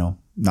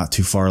 not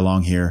too far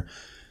along here,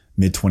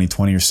 mid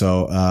 2020 or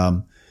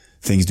so,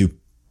 things do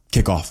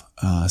kick off.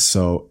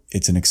 So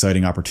it's an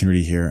exciting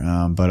opportunity here.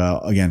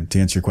 But again, to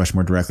answer your question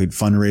more directly,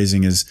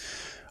 fundraising is,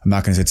 I'm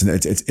not going to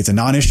say it's a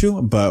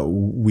non-issue, but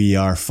we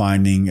are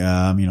finding,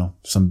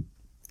 some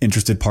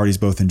interested parties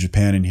both in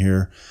Japan and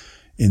here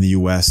in the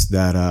US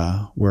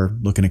that, we're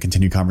looking to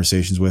continue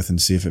conversations with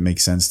and see if it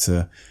makes sense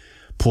to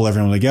pull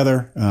everyone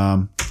together,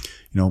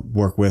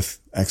 work with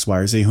X, Y,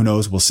 or Z. Who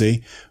knows? We'll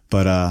see.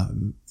 But,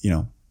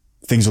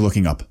 things are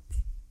looking up.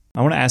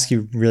 I want to ask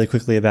you really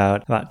quickly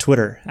about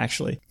Twitter,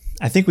 actually.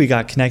 I think we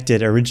got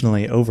connected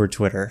originally over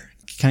Twitter.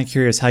 Kind of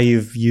curious how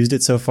you've used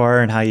it so far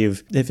and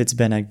if it's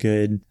been a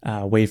good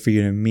way for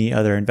you to meet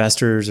other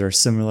investors or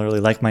similarly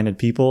like-minded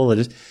people.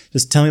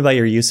 Just tell me about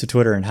your use of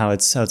Twitter and how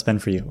it's been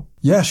for you.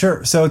 Yeah,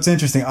 sure. So it's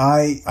interesting.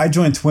 I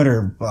joined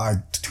Twitter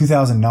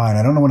 2009.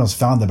 I don't know when it was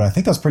founded, but I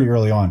think that was pretty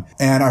early on.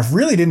 And I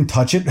really didn't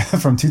touch it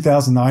from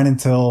 2009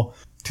 until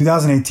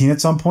 2018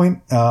 at some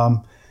point.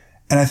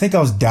 And I think I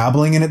was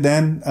dabbling in it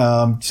then,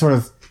 sort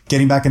of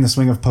getting back in the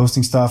swing of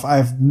posting stuff. I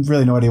have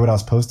really no idea what I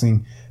was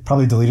posting.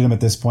 Probably deleted them at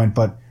this point,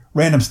 but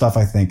random stuff,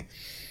 I think.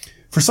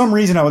 For some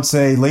reason, I would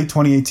say late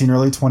 2018,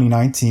 early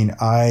 2019,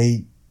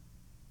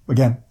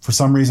 for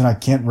some reason I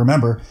can't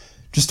remember,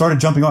 just started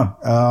jumping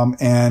on.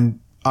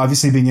 And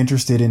obviously being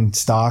interested in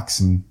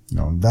stocks and,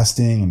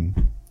 investing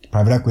and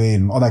private equity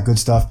and all that good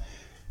stuff,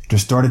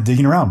 just started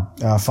digging around,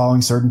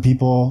 following certain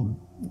people,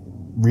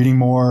 reading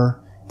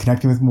more,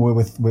 connecting with more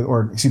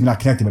not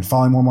connecting, but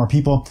following more and more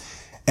people.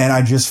 And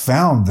I just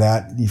found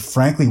that,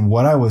 frankly,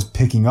 what I was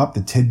picking up,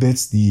 the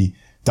tidbits, the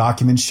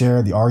documents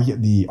shared,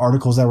 the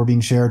articles that were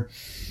being shared,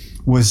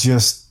 was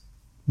just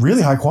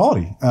really high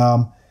quality.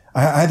 I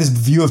had this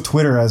view of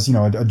Twitter as,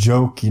 a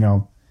joke,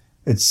 you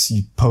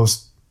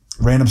post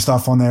random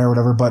stuff on there or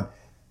whatever. But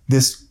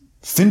this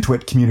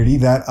FinTwit community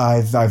that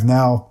I've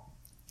now,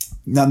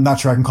 not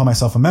sure I can call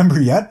myself a member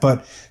yet,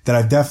 but that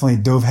I've definitely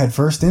dove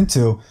headfirst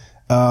into,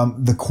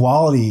 the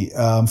quality,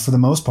 for the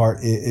most part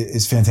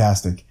is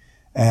fantastic.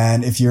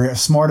 And if you're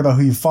smart about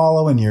who you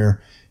follow and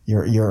you're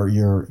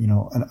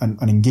an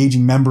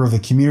engaging member of the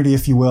community,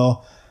 if you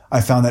will, I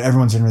found that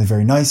everyone's generally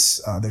very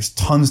nice. There's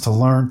tons to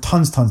learn,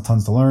 tons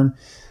to learn.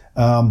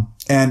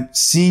 And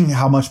seeing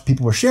how much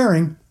people were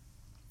sharing,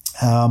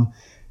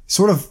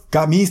 sort of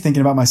got me thinking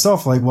about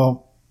myself, like,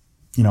 well,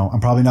 I'm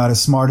probably not as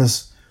smart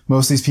as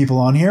most of these people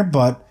on here,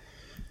 but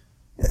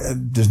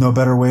there's no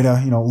better way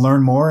to,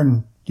 learn more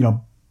and,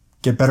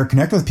 get better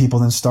connected with people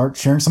than start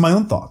sharing some of my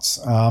own thoughts.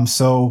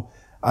 So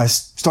I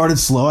started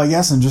slow, I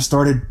guess, and just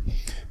started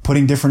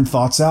putting different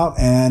thoughts out,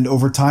 and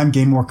over time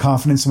gained more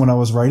confidence in what I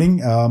was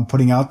writing,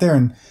 putting out there.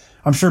 And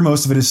I'm sure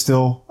most of it is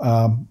still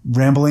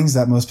ramblings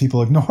that most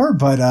people ignore,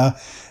 but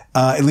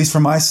at least for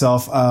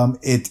myself,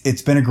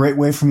 it's been a great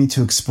way for me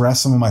to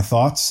express some of my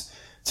thoughts,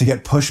 to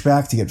get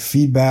pushback, to get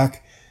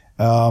feedback,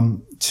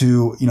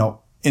 to,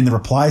 in the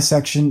reply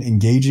section,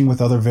 engaging with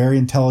other very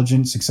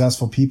intelligent,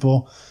 successful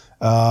people,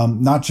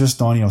 not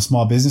just on,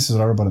 small businesses or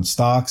whatever, but on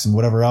stocks and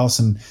whatever else.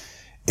 And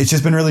it's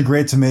just been really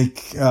great to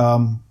make,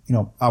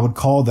 I would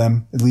call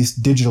them, at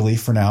least digitally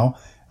for now,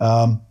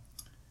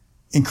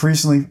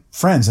 increasingly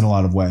friends in a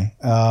lot of way.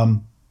 I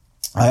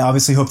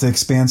obviously hope to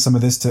expand some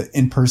of this to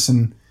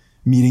in-person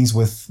meetings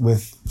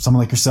with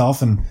someone like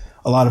yourself and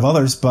a lot of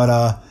others,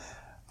 but,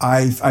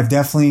 I've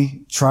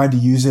definitely tried to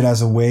use it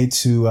as a way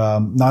to,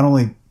 not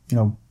only,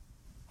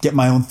 get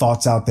my own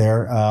thoughts out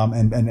there,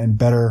 and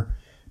better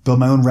build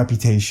my own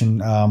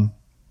reputation,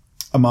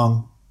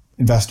 among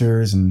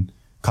investors and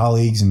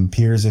colleagues and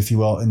peers, if you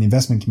will, in the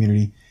investment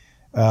community.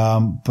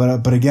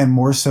 But again,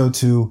 more so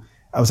to,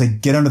 I would say,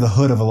 get under the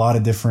hood of a lot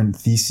of different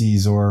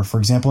theses, or for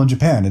example, in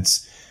Japan,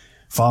 it's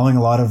following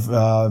a lot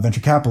of, venture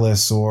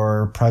capitalists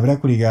or private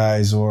equity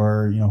guys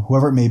or,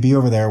 whoever it may be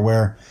over there,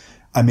 where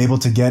I'm able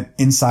to get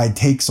inside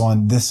takes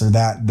on this or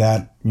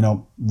that,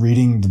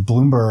 reading the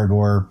Bloomberg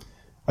or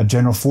a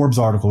general Forbes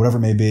article, whatever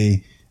it may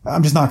be,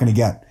 I'm just not going to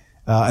get.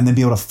 And then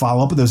be able to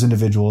follow up with those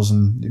individuals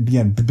and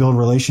again, build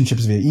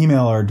relationships via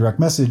email or direct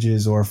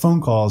messages or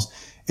phone calls.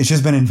 It's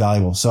just been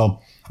invaluable. So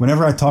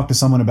whenever I talk to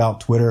someone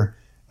about Twitter,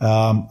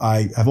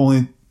 I have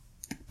only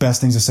best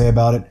things to say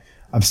about it.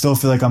 I still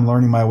feel like I'm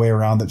learning my way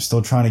around it,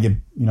 still trying to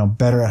get,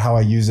 better at how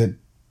I use it.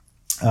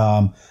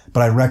 But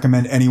I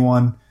recommend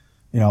anyone,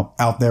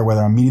 out there,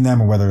 whether I'm meeting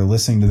them or whether they're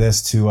listening to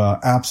this, to,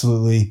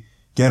 absolutely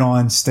get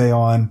on, stay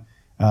on,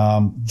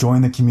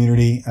 join the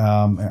community.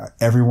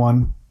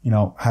 Everyone,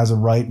 has a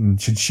right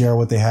and should share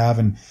what they have.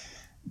 And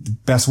the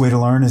best way to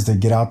learn is to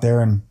get out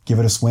there and give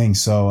it a swing.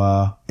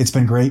 So, it's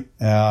been great.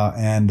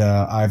 And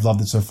I've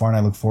loved it so far, and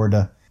I look forward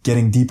to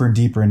getting deeper and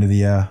deeper into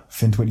the,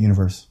 FinTwit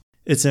universe.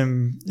 It's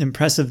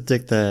impressive,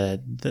 like the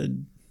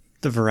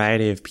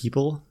variety of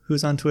people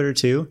who's on Twitter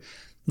too.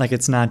 Like,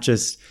 it's not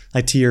just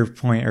like, to your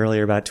point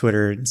earlier about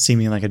Twitter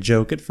seeming like a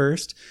joke at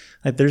first.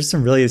 Like, there's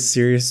some really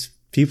serious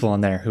people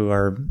on there who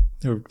are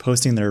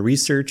posting their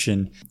research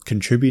and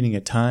contributing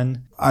a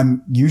ton.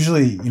 I'm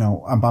usually,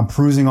 I'm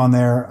cruising on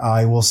there.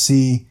 I will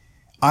see,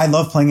 I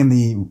love playing in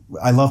the,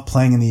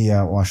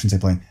 well, I shouldn't say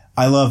playing.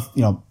 I love,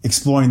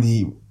 exploring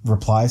the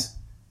replies.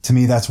 To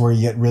me, that's where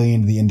you get really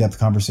into the in-depth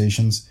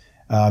conversations.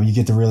 You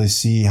get to really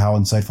see how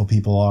insightful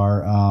people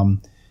are.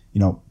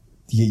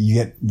 You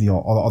get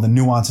all the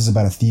nuances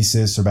about a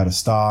thesis or about a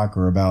stock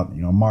or about,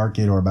 a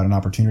market or about an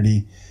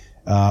opportunity,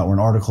 or an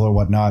article or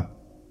whatnot.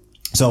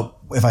 So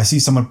if I see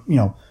someone,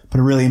 put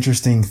a really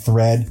interesting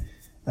thread,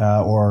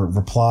 or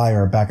reply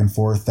or back and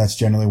forth, that's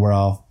generally where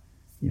I'll,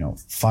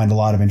 find a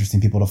lot of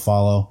interesting people to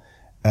follow.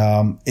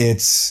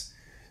 It's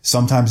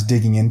sometimes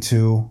digging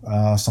into,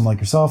 someone like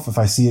yourself. If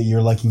I see that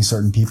you're liking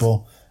certain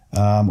people,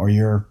 or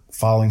you're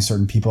following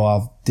certain people,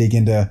 I'll dig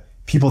into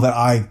people that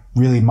I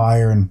really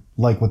admire and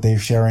like what they're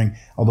sharing.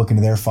 I'll look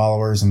into their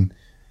followers and,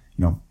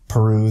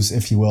 peruse,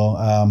 if you will.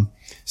 I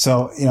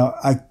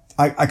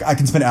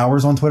can spend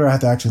hours on Twitter. I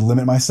have to actually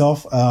limit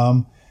myself,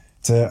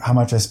 to how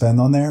much I spend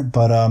on there.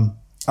 But,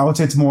 I would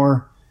say it's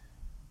more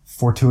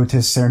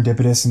fortuitous,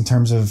 serendipitous in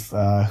terms of,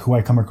 who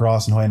I come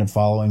across and who I end up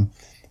following.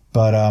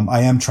 But,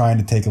 I am trying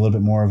to take a little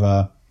bit more of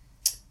a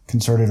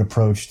concerted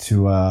approach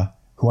to,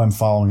 who I'm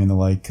following and the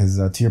like. Cause,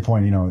 to your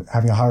point,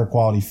 having a higher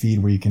quality feed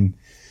where you can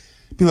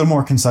be a little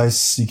more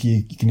concise,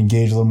 you can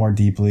engage a little more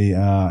deeply,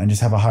 and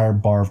just have a higher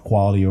bar of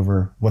quality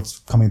over what's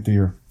coming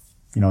through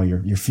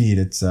your feed.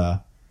 It's,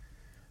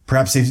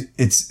 perhaps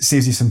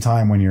saves you some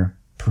time when you're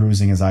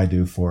perusing, as I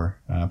do, for,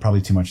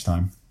 probably too much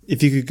time.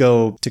 If you could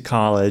go to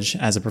college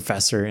as a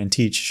professor and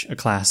teach a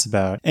class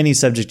about any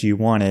subject you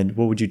wanted,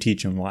 what would you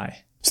teach and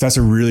why? So that's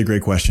a really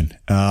great question.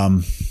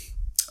 I'm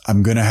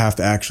going to have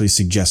to actually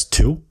suggest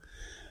two.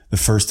 The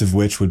first of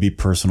which would be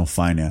personal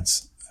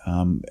finance.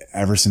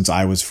 Ever since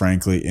I was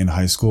frankly in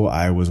high school,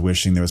 I was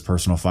wishing there was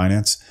personal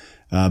finance,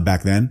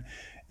 back then.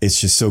 It's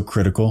just so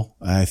critical,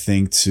 I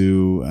think,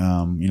 to,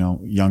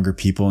 younger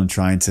people and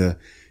trying to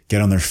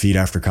get on their feet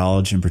after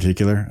college in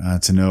particular,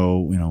 to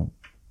know,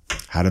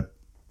 how to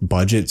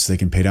budget so they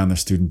can pay down their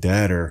student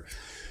debt, or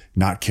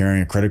not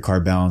carrying a credit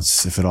card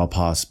balance if at all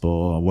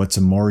possible. What's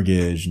a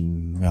mortgage,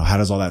 and how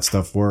does all that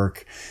stuff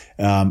work?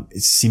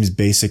 It seems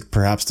basic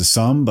perhaps to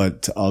some,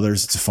 but to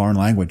others, it's a foreign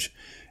language.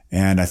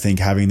 And I think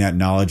having that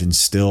knowledge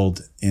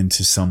instilled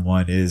into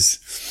someone is,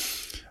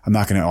 I'm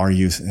not going to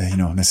argue,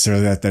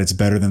 necessarily that it's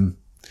better than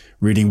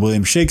reading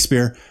William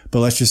Shakespeare, but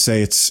let's just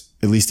say it's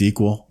at least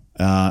equal.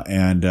 I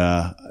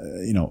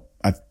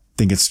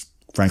think it's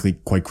frankly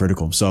quite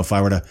critical. So if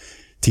I were to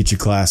teach a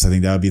class, I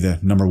think that would be the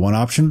number one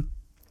option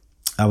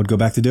I would go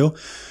back to do.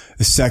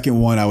 The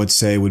second one I would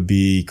say would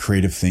be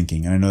creative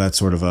thinking. And I know that's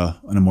sort of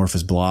an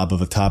amorphous blob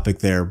of a topic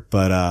there,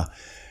 but,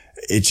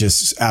 it's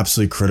just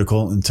absolutely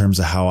critical in terms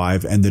of how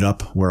I've ended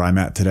up where I'm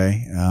at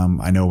today.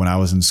 I know when I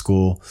was in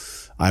school,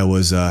 I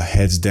was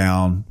heads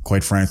down,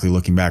 quite frankly,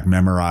 looking back,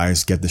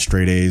 memorize, get the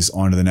straight A's,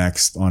 on to the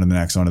next,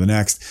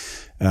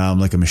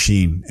 like a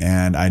machine.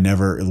 And I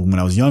never, when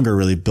I was younger,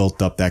 really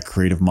built up that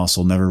creative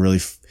muscle, never really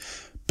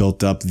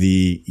built up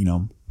the,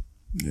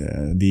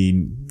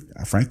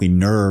 frankly,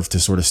 nerve to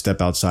sort of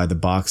step outside the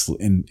box,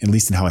 at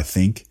least in how I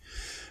think.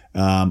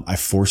 I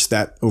forced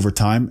that over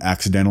time,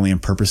 accidentally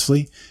and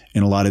purposefully,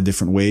 in a lot of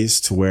different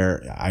ways, to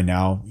where I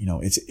now,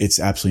 it's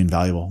absolutely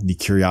invaluable. The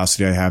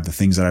curiosity I have, the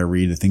things that I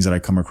read, the things that I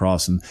come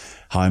across, and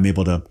how I'm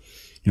able to,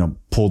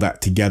 pull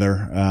that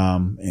together,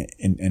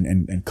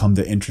 and come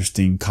to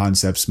interesting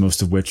concepts,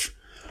 most of which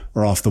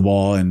are off the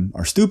wall and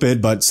are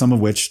stupid, but some of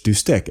which do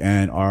stick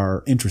and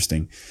are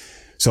interesting.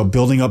 So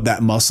building up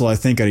that muscle, I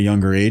think, at a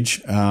younger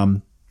age.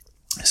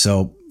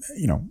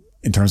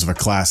 In terms of a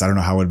class, I don't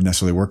know how it would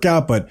necessarily work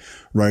out, but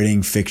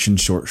writing fiction,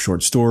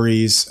 short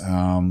stories,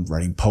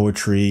 writing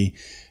poetry,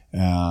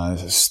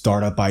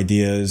 startup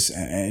ideas,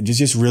 and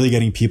just really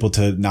getting people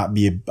to not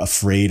be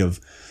afraid of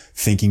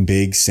thinking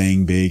big,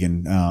 saying big,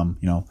 and,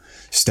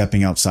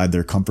 stepping outside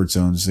their comfort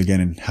zones, again,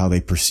 in how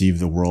they perceive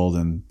the world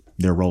and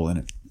their role in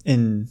it.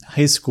 In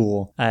high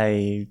school,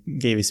 I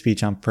gave a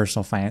speech on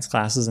personal finance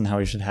classes and how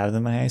we should have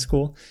them in high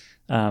school.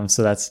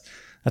 So that's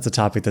a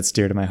topic that's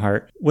dear to my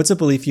heart. What's a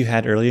belief you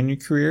had early in your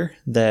career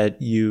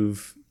that you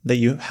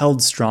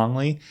held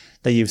strongly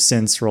that you've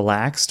since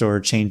relaxed or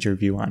changed your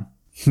view on?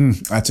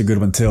 That's a good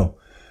one too.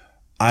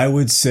 I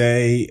would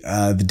say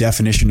the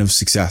definition of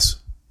success.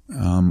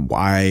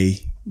 I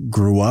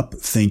grew up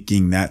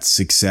thinking that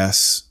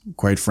success,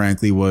 quite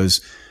frankly,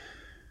 was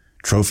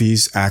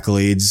trophies,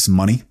 accolades,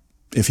 money,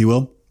 if you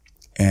will.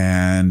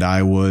 And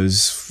I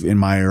was, in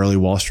my early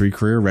Wall Street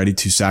career, ready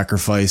to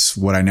sacrifice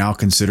what I now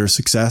consider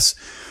success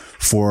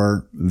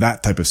for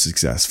that type of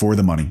success, for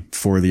the money,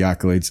 for the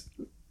accolades,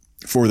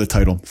 for the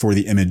title, for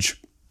the image.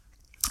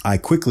 I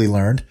quickly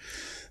learned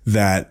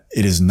that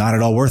it is not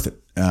at all worth it.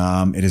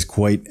 It is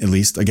quite, at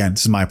least, again,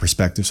 this is my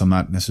perspective, so I'm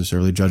not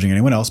necessarily judging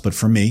anyone else, but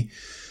for me,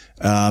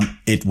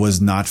 it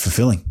was not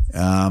fulfilling.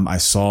 I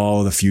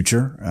saw the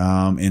future,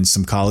 in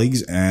some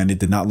colleagues, and it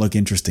did not look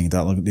interesting.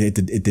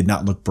 It did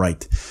not look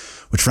bright,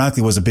 which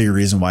frankly was a bigger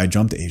reason why I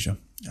jumped to Asia.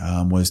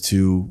 Was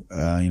to,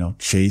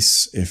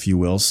 chase, if you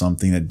will,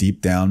 something that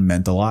deep down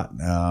meant a lot.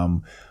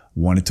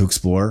 Wanted to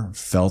explore,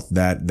 felt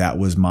that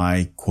was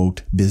my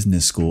quote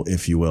business school,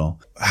 if you will.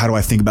 How do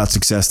I think about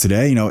success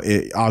today?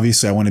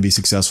 Obviously I want to be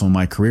successful in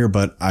my career,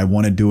 but I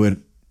want to do it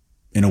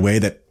in a way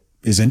that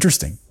is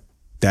interesting,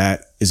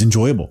 that is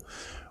enjoyable,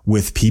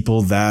 with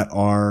people that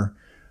are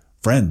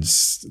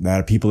friends,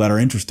 that are people that are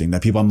interesting,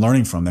 that people I'm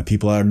learning from, that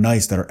people that are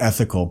nice, that are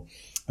ethical,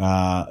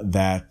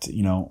 that,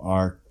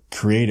 are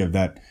creative,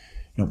 that,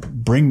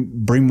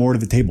 bring more to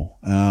the table.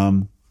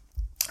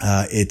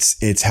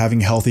 It's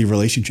having healthy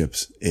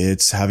relationships.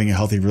 It's having a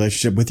healthy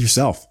relationship with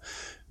yourself,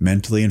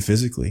 mentally and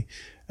physically.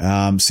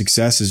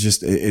 Success is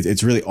just,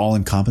 it's really all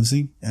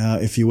encompassing,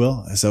 if you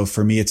will. So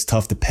for me, it's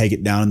tough to peg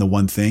it down into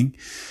one thing,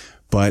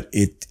 but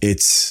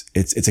it's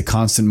a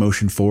constant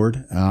motion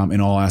forward,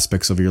 in all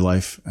aspects of your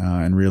life,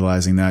 and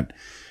realizing that,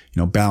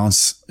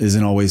 balance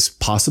isn't always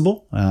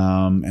possible.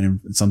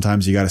 And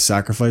sometimes you got to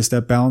sacrifice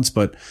that balance,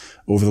 but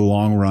over the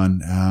long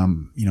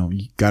run,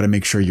 you got to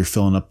make sure you're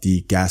filling up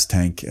the gas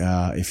tank,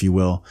 if you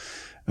will,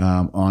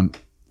 on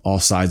all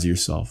sides of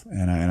yourself.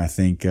 And I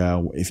think,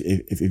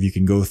 if you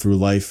can go through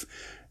life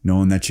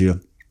knowing that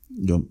you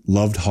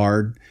loved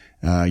hard,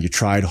 you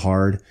tried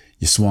hard,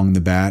 you swung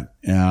the bat,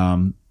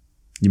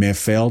 you may have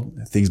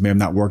failed. Things may have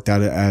not worked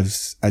out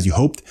as you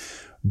hoped,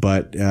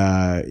 but,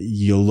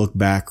 you'll look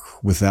back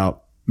without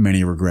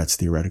many regrets,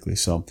 theoretically.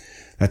 So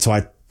that's how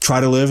I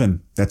try to live, and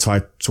that's how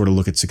I sort of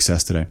look at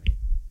success today.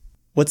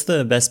 What's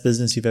the best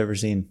business you've ever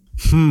seen?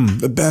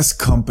 The best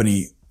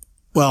company.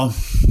 Well,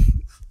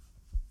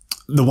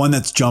 the one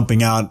that's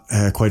jumping out,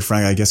 quite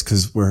frankly, I guess,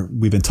 because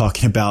we've been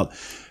talking about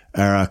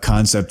our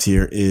concept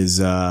here, is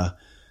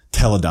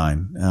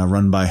Teledyne,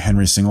 run by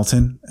Henry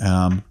Singleton.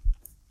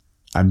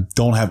 I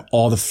don't have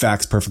all the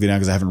facts perfectly now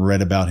because I haven't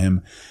read about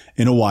him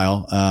in a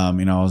while. I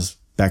was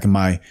back in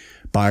my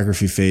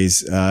biography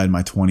phase, in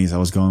my 20s. I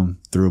was going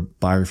through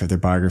biography after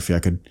biography. I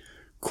could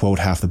quote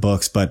half the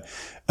books, but,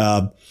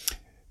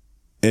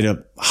 at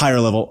a higher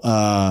level,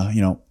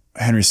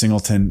 Henry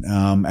Singleton,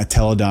 at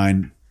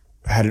Teledyne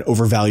had an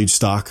overvalued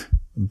stock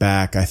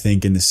back, I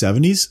think, in the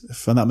 70s,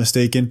 if I'm not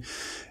mistaken,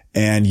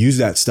 and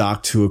used that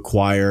stock to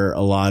acquire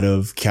a lot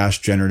of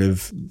cash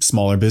generative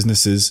smaller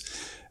businesses,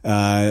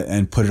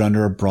 and put it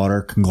under a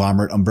broader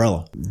conglomerate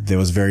umbrella. That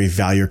was very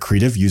value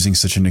accretive, using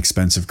such an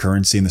expensive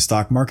currency in the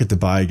stock market to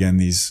buy, again,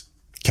 these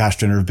cash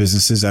generative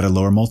businesses at a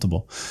lower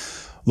multiple.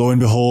 Lo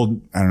and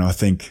behold, I don't know, I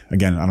think,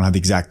 again, I don't have the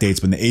exact dates,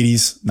 but in the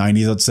 80s,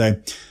 90s, let's say,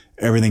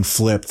 everything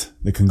flipped.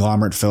 The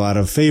conglomerate fell out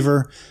of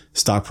favor.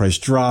 Stock price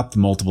dropped, the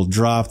multiple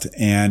dropped.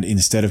 And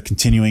instead of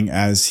continuing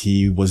as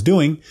he was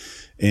doing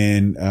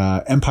in,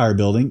 empire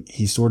building,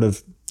 he sort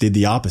of did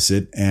the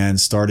opposite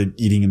and started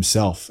eating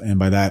himself. And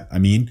by that, I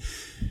mean,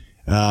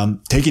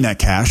 taking that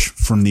cash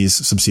from these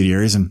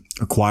subsidiaries and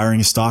acquiring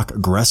a stock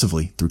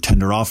aggressively through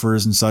tender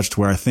offers and such, to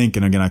where I think,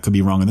 and again, I could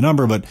be wrong on the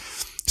number, but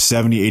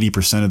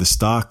 70-80% of the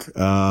stock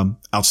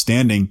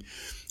outstanding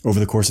over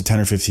the course of 10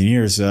 or 15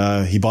 years,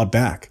 he bought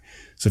back.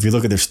 So if you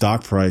look at their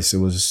stock price, it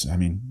was,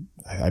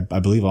 I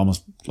believe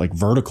almost like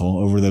vertical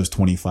over those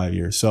 25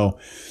 years. So,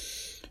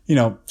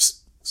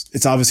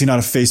 it's obviously not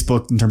a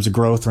Facebook in terms of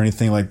growth or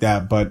anything like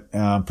that, but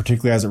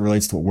particularly as it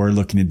relates to what we're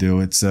looking to do,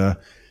 it's a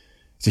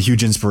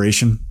huge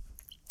inspiration,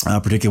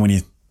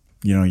 particularly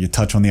when you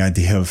touch on the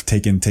idea of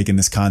taking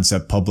this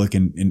concept public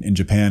in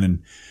Japan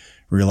and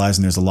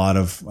realizing there's a lot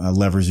of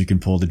levers you can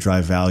pull to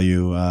drive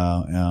value,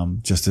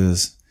 just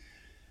as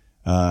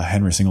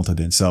Henry Singleton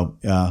did. So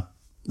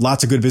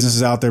lots of good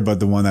businesses out there, but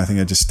the one I think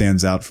that just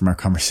stands out from our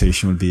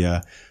conversation would be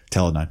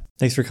Teledyne.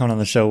 Thanks for coming on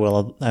the show,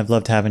 Will. I've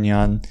loved having you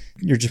on.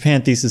 Your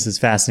Japan thesis is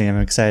fascinating.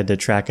 I'm excited to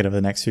track it over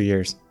the next few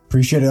years.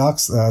 Appreciate it,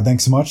 Alex.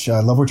 Thanks so much.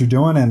 I love what you're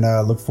doing, and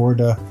look forward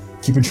to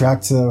keeping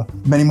track to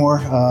many more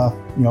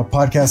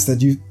podcasts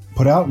that you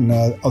put out and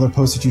other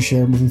posts that you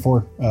share moving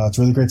forward. It's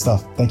really great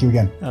stuff. Thank you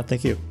again.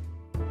 Thank you.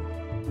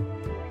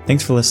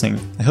 Thanks for listening.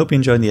 I hope you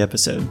enjoyed the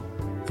episode.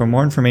 For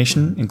more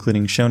information,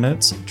 including show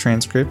notes,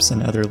 transcripts,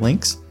 and other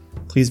links,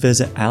 please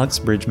visit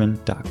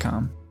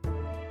alexbridgman.com.